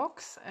little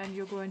box, and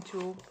you're going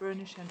to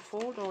burnish and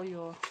fold all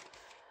your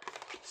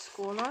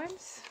score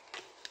lines.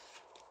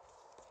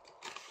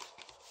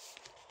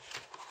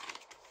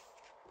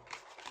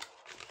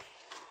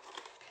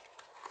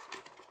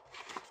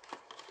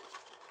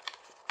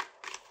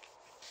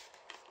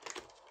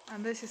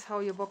 And this is how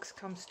your box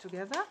comes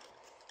together.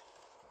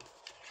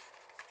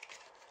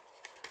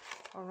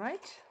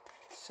 Alright,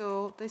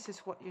 so this is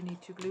what you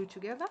need to glue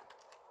together.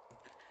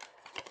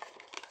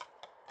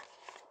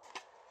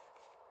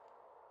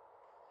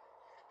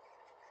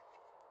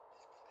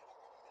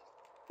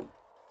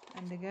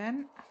 And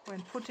again, when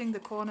putting the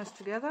corners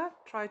together,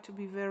 try to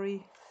be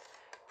very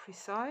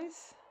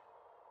precise.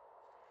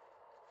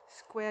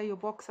 Square your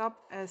box up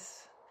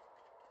as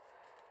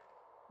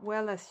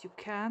well as you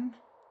can,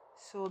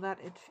 so that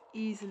it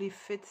easily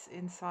fits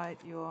inside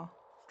your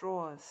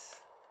drawers.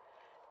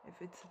 If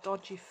it's a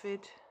dodgy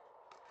fit,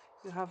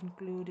 you haven't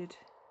glued it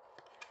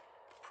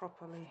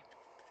properly.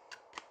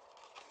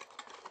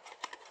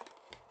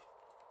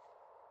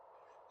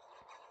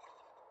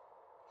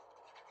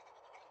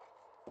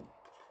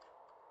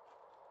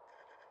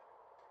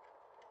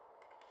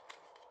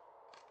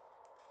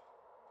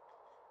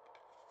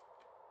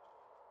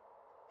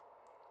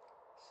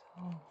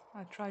 So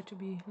I try to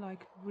be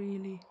like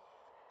really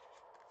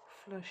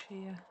flush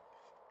here.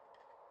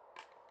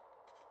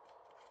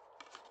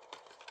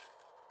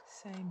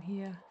 Same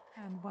here,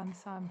 and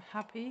once I'm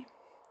happy,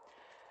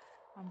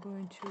 I'm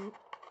going to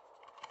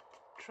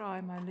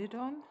try my lid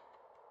on.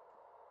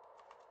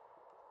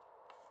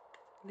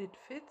 Lid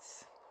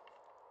fits,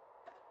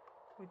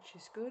 which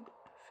is good.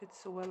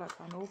 Fits so well I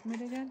can't open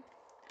it again.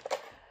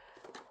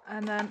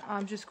 And then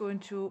I'm just going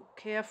to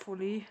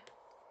carefully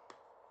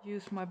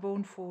use my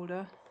bone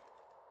folder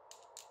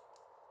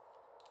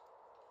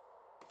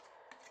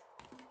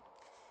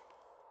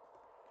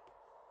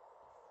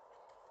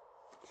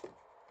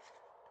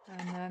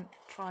and then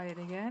try it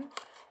again.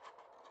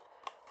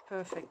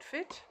 Perfect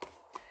fit.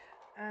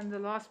 And the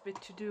last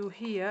bit to do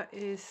here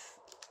is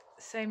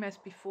same as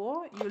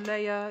before. You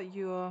layer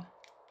your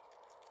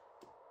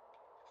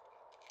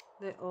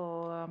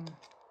little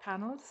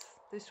panels.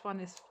 This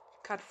one is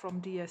cut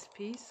from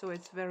DSP, so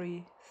it's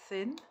very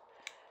thin.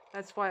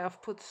 That's why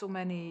I've put so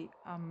many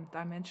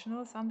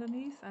dimensionals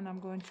underneath, and I'm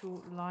going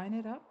to line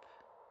it up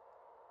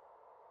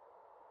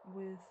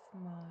with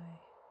my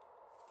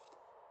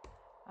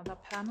other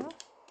panel,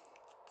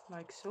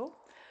 like so.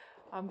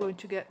 I'm going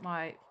to get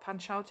my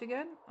punch out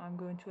again. I'm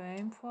going to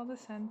aim for the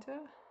center,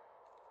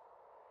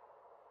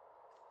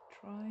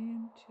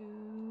 trying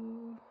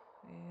to,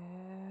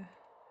 yeah,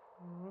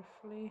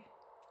 roughly.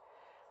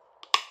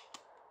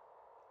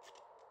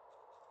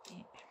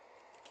 Yeah.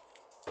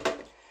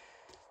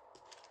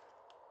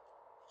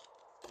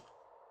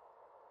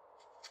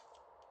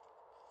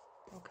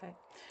 Okay,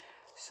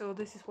 so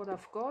this is what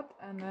I've got,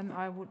 and then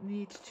I would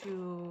need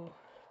to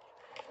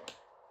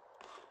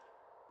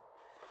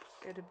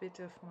get a bit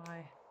of my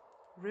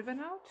ribbon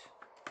out,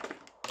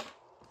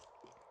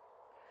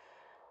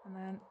 and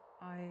then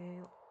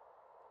I'll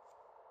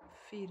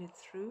feed it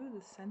through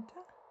the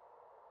center.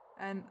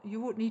 And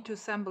you would need to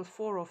assemble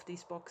 4 of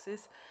these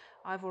boxes.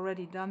 I've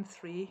already done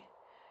 3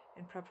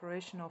 in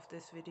preparation of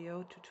this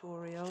video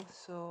tutorial,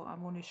 so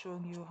I'm only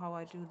showing you how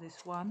I do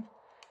this one,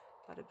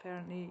 but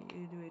apparently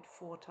you do it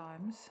 4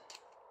 times.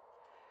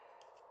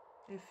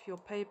 If your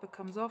paper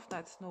comes off,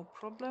 that's no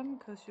problem,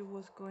 because you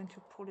was going to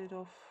pull it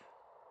off.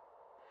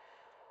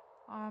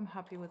 I'm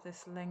happy with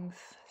this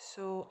length,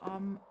 so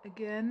I'm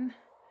again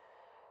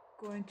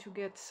going to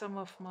get some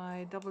of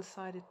my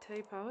double-sided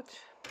tape out,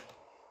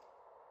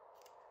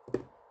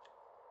 and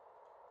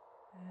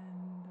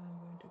I'm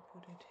going to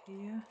put it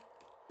here,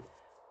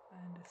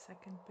 and a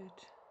second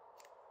bit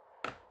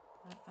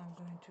that I'm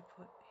going to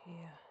put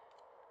here.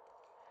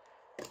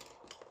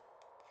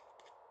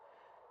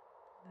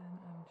 Then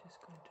I'm just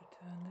going to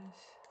turn this.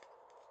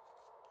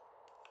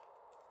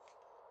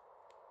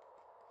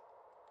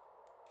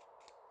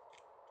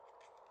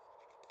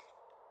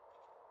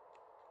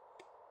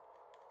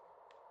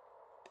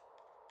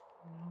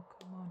 No,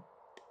 come on.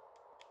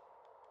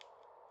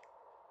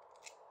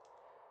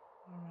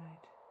 All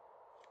right.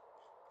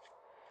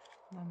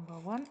 Number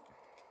 1.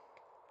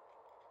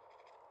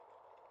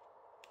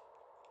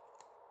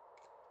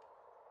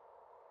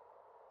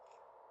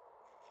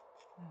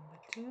 Number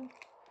 2.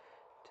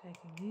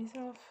 Taking these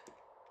off.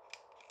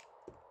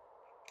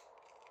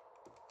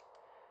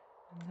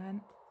 And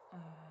then,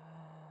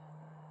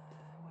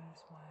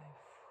 where's my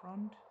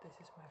front? This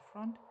is my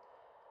front.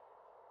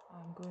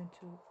 I'm going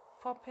to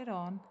pop it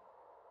on.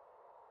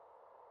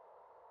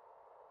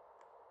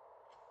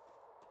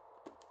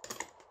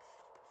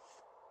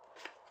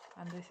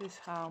 And this is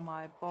how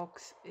my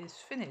box is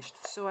finished.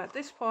 So at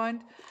this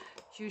point,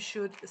 you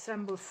should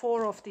assemble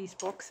 4 of these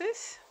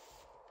boxes.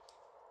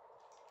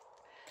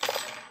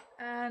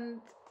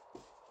 And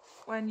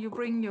when you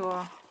bring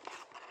your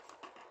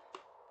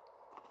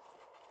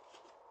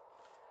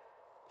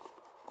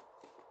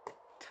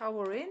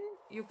tower in,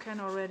 you can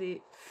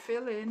already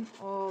fill in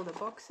all the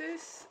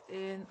boxes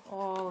in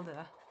all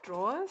the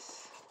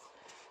drawers.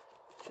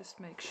 Just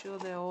make sure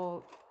they're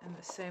all in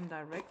the same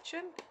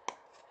direction.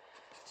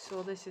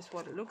 So this is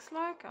what it looks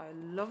like. I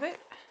love it.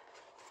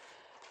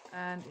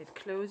 And it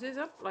closes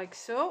up like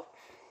so.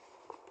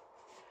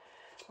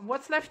 And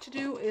what's left to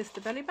do is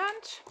the belly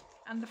band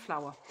and the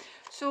flower.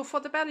 So for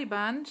the belly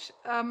band,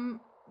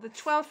 the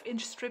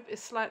 12-inch strip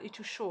is slightly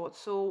too short.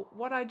 So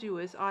what I do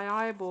is I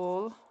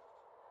eyeball,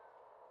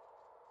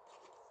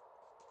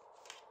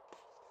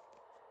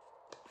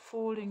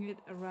 folding it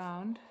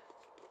around.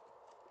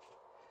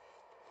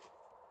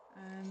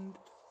 And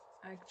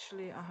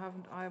actually I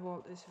haven't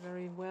eyeballed this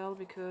very well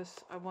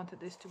because I wanted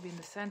this to be in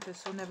the center,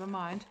 so never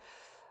mind.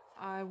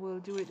 I will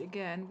do it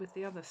again with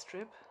the other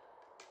strip.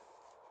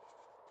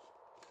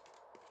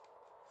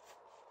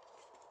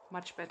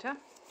 Much better.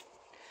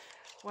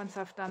 Once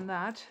I've done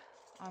that,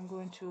 I'm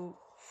going to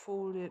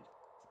fold it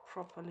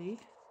properly,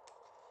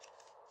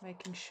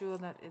 making sure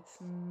that it's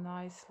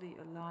nicely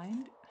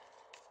aligned.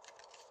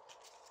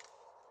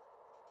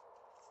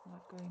 It's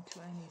not going to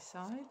any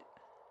side.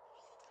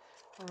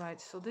 Alright,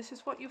 so this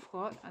is what you've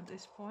got at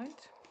this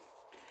point.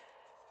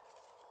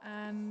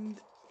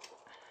 And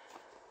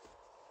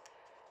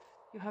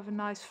you have a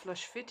nice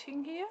flush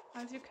fitting here,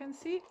 as you can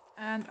see.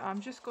 And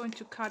I'm just going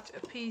to cut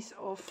a piece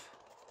off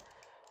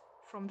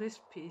from this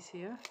piece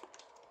here.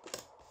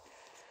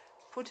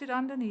 Put it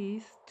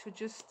underneath to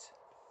just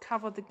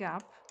cover the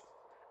gap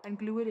and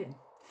glue it in.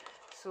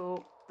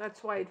 So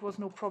that's why it was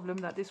no problem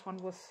that this one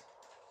was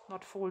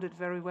not folded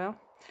very well.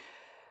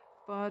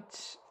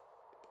 But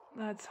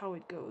that's how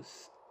it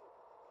goes.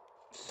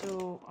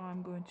 So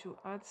I'm going to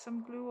add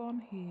some glue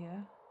on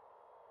here.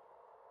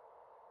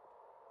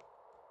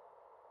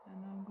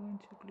 And I'm going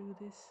to glue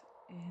this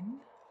in.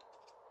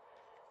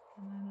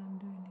 And then I'm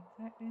doing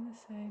exactly the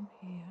same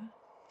here.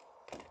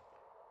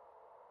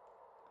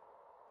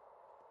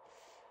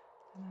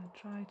 And I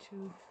try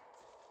to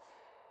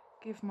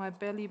give my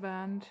belly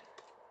band,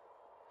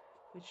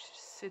 which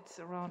sits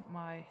around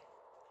my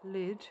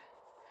lid,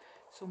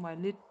 so my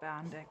lid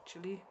band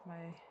actually,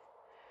 my,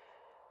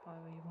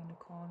 however you want to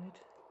call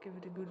it, give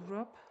it a good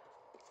rub.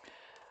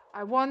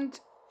 I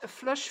want a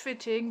flush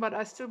fitting, but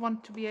I still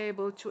want to be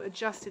able to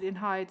adjust it in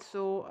height,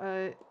 so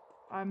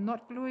I'm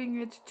not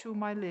gluing it to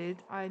my lid.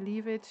 I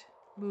leave it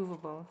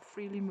movable,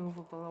 freely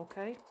movable,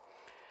 okay?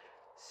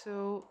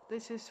 So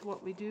this is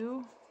what we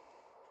do.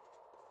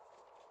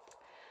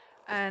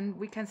 And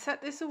we can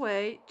set this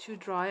away to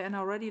dry, and I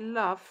already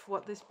love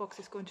what this box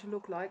is going to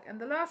look like. And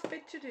the last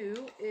bit to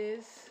do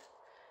is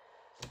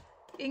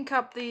ink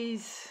up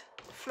these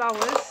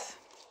flowers,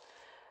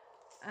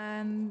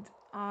 and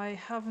I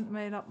haven't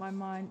made up my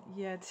mind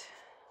yet.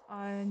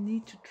 I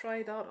need to try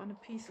it out on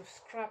a piece of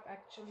scrap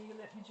actually.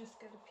 Let me just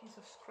get a piece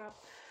of scrap,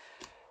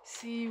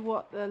 see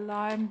what the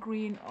lime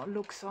green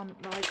looks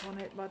like on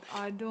it, but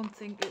I don't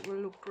think it will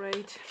look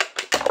great.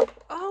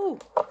 Oh!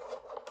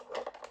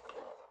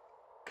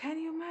 Can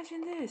you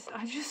imagine this?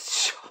 I just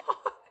shot.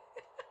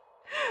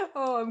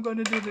 Oh, I'm going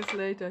to do this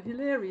later.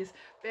 Hilarious.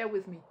 Bear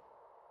with me.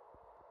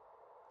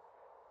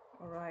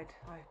 Alright,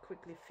 I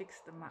quickly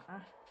fixed the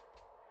matter.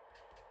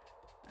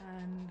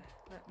 And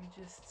let me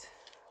just...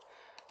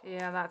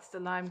 Yeah, that's the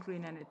lime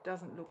green and it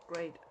doesn't look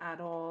great at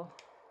all.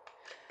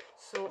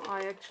 So I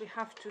actually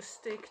have to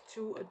stick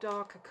to a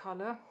darker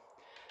color.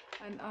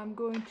 And I'm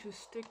going to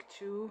stick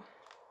to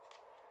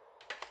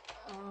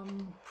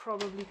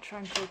probably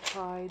Tranquil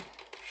Tide.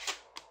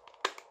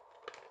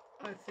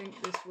 I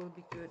think this will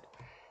be good.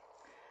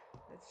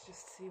 Let's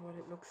just see what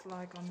it looks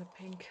like on the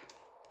pink.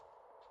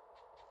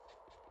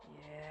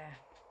 Yeah.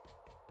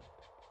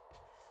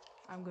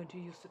 I'm going to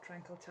use the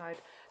Tranquil Tide.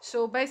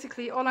 So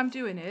basically all I'm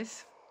doing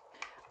is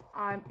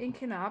I'm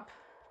inking up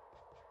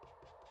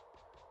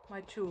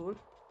my tool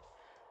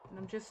and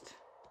I'm just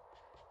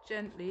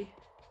gently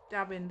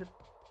dabbing the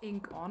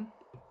ink on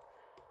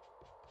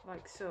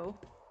like so.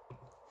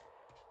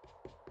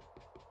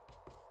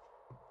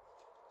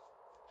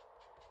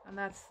 And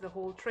that's the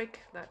whole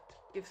trick that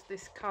gives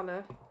this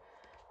color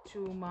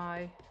to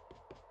my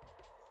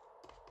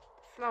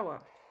flower.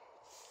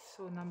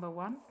 So number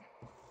one,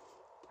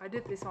 I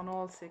did this on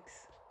all 6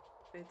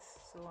 bits,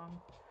 so I'm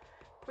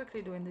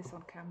quickly doing this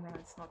on camera,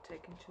 it's not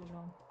taking too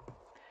long.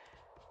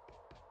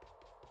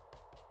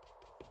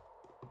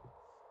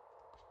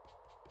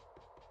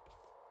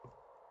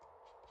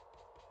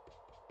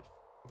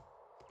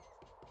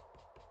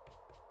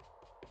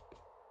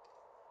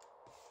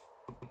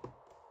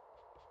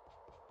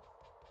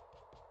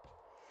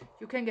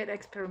 You can get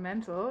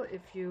experimental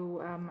if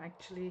you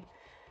actually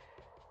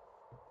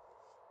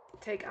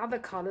take other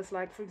colors,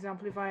 like for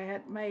example if I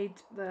had made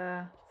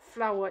the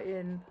flower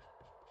in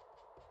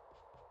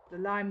the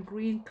lime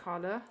green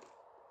color,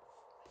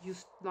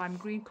 used lime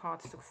green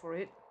cardstock for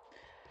it,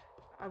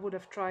 I would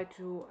have tried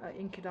to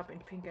ink it up in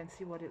pink and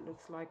see what it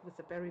looks like with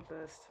the berry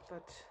burst,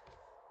 but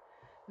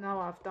now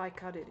I've die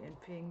cut it in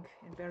pink,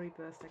 in berry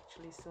burst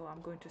actually, so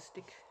I'm going to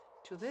stick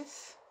to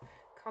this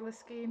color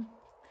scheme.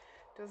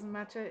 Doesn't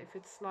matter if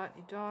it's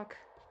slightly dark,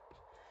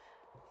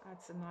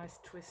 adds a nice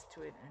twist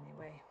to it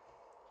anyway.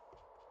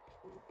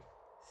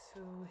 So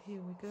here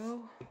we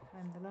go,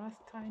 and the last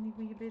tiny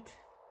wee bit.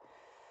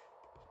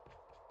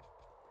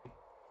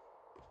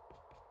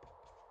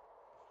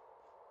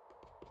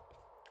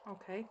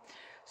 Okay,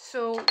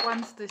 so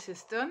once this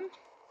is done,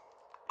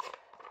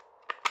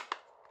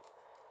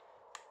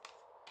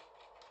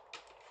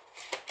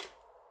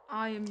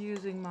 I am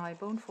using my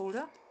bone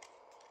folder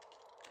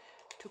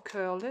to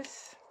curl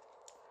this.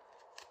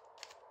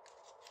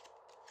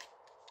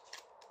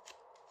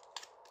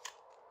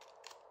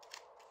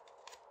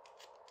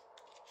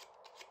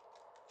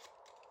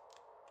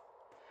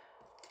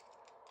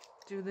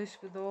 Do this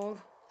with all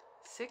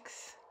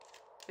 6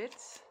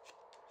 bits.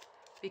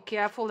 Be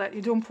careful that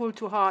you don't pull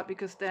too hard,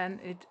 because then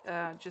it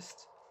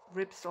just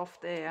rips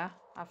off there.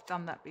 I've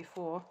done that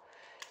before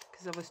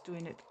because I was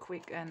doing it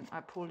quick and I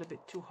pulled a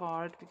bit too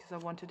hard because I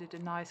wanted it a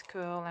nice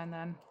curl, and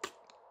then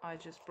I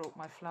just broke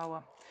my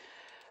flower.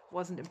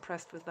 Wasn't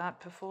impressed with that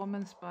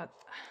performance, but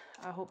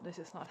I hope this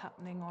is not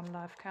happening on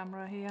live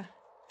camera here.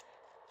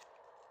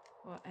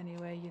 Well,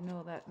 anyway, you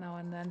know that now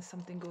and then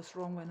something goes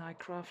wrong when I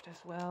craft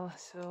as well,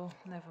 so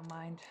never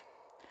mind.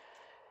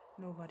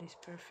 Nobody's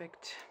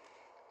perfect.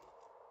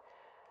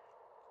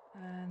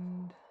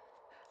 And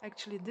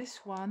actually this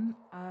one,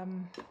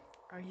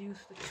 I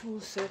used the tool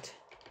set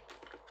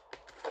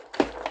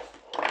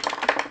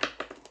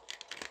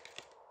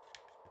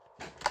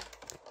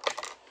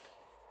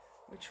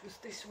which was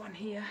this one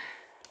here.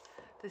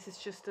 This is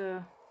just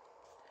a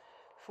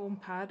foam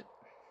pad,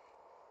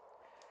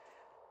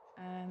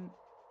 and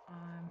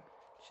I'm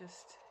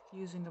just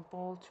using a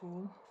ball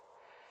tool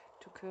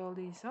to curl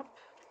these up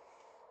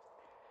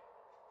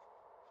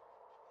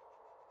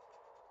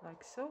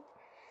like so.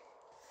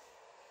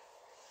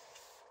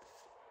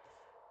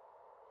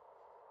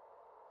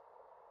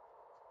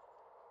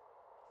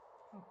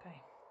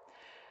 Okay,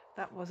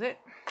 that was it.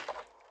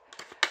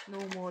 No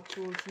more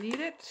tools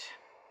needed.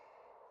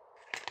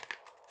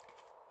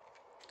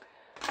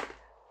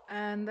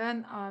 And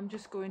then I'm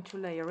just going to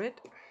layer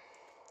it,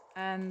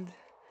 and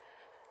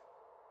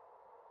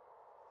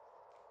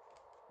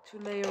to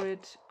layer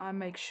it I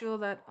make sure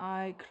that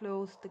I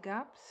close the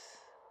gaps,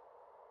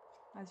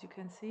 as you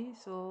can see.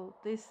 So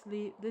this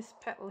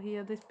petal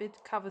here, this bit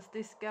covers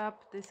this gap,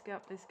 this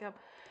gap, this gap,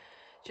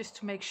 just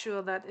to make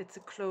sure that it's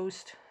a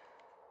closed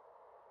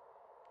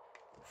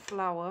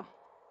flower,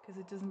 because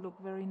it doesn't look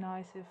very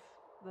nice if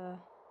the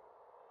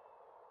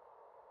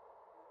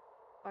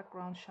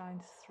background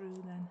shines through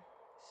then.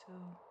 So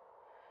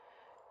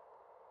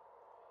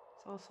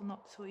it's also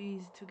not so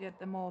easy to get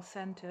them all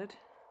centered,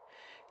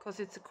 because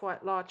it's a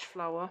quite large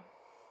flower,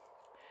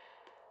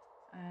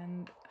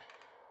 and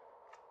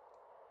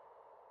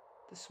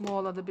the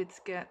smaller the bits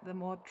get, the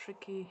more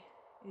tricky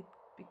it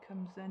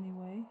becomes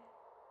anyway.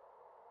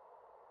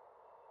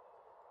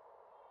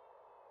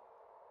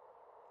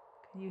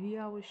 Can you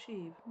hear our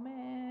sheep?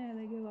 Meh,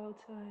 they go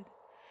outside.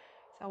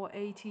 It's our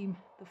A team,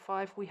 the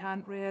 5 we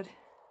hand reared.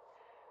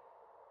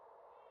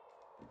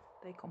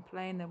 They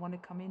complain they want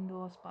to come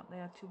indoors, but they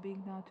are too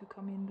big now to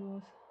come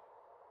indoors.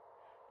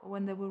 But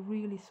when they were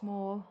really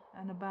small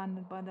and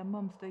abandoned by their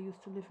mums, they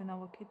used to live in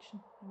our kitchen,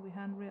 and we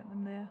hand reared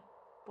them there,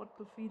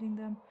 bottle feeding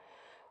them.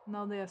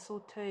 Now they are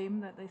so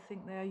tame that they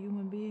think they are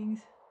human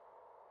beings.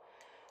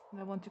 And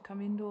they want to come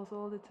indoors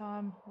all the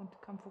time, want to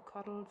come for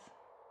cuddles.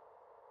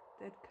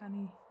 Dead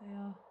canny they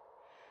are.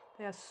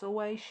 They are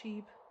Soay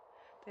sheep.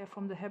 They are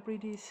from the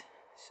Hebrides,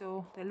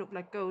 so they look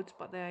like goats,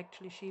 but they're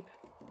actually sheep.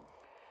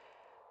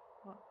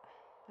 But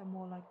they're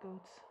more like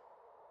goats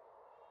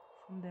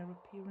from their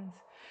appearance.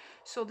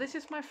 So this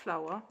is my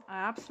flower. I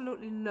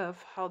absolutely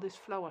love how this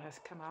flower has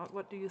come out.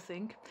 What do you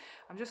think?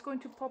 I'm just going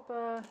to pop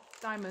a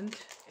diamond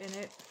in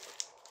it,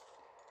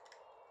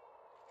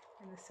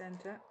 in the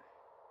center.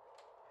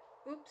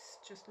 Oops,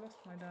 just lost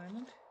my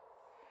diamond.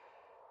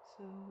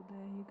 So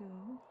there you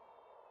go.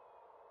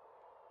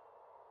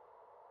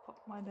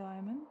 Pop my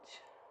diamond.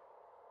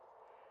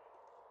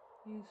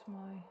 Use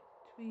my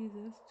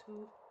tweezers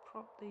to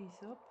prop these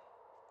up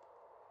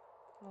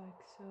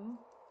like so.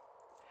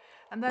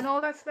 And then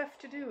all that's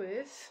left to do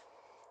is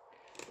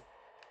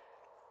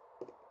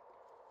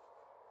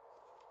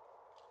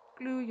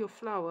glue your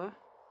flower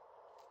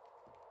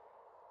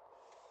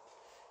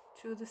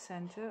to the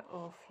center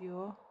of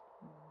your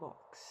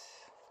box.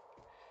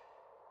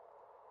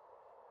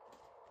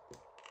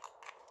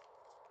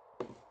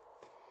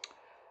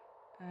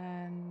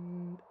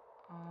 And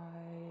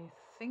I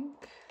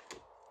think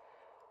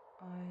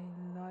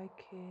I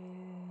like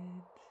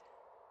it.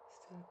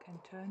 Still can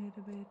turn it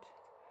a bit.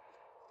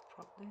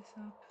 Prop this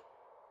up.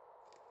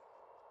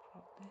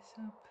 Prop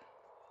this up.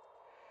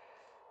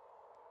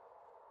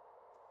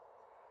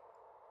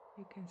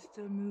 You can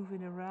still move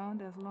it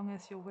around as long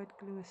as your wet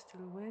glue is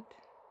still wet.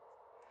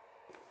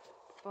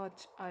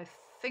 But I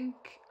think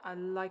I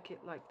like it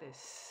like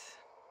this.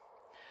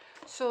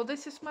 So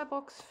this is my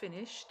box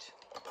finished,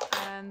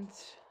 and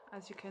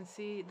as you can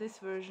see, this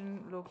version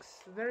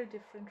looks very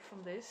different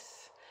from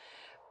this,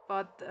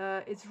 but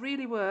it's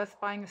really worth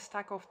buying a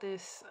stack of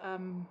this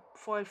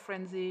Foil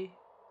Frenzy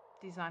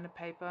designer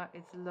paper.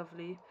 It's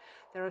lovely.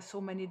 There are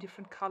so many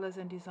different colors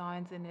and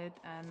designs in it,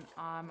 and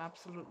I'm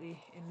absolutely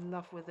in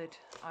love with it.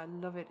 I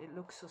love it. It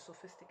looks so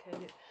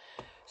sophisticated.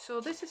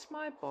 So this is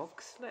my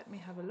box. Let me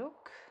have a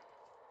look.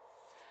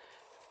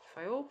 If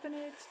I open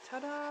it,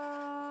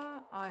 ta-da!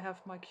 I have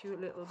my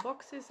cute little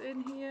boxes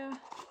in here.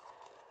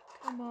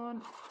 Come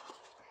on.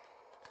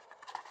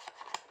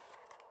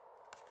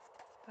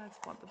 That's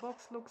what the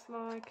box looks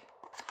like.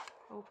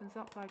 Opens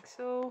up like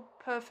so.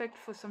 Perfect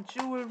for some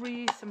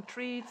jewelry, some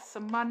treats,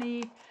 some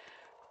money,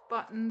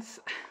 buttons,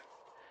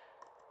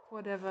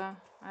 whatever.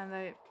 And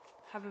they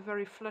have a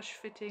very flush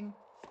fitting.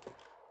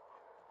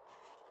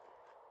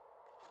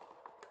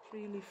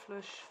 Really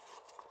flush.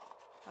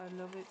 I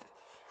love it.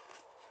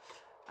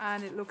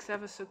 And it looks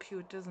ever so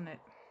cute, doesn't it?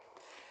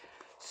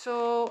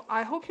 So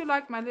I hope you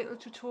liked my little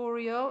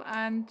tutorial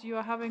and you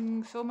are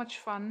having so much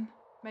fun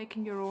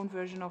making your own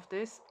version of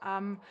this.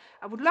 I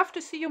would love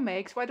to see your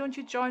makes. Why don't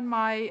you join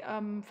my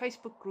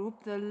Facebook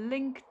group? The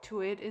link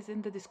to it is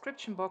in the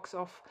description box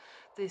of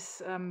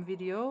this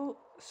video,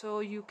 so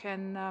you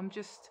can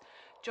just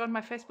join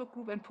my Facebook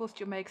group and post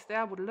your makes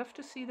there. I would love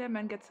to see them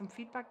and get some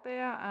feedback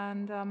there.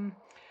 And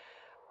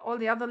all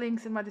the other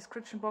links in my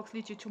description box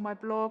lead you to my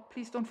blog.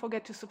 Please don't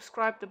forget to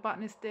subscribe. The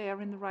button is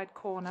there in the right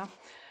corner.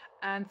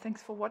 And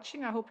thanks for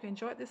watching. I hope you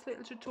enjoyed this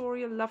little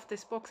tutorial. Love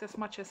this box as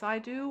much as I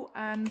do.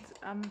 And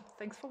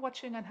thanks for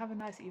watching and have a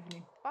nice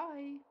evening.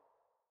 Bye.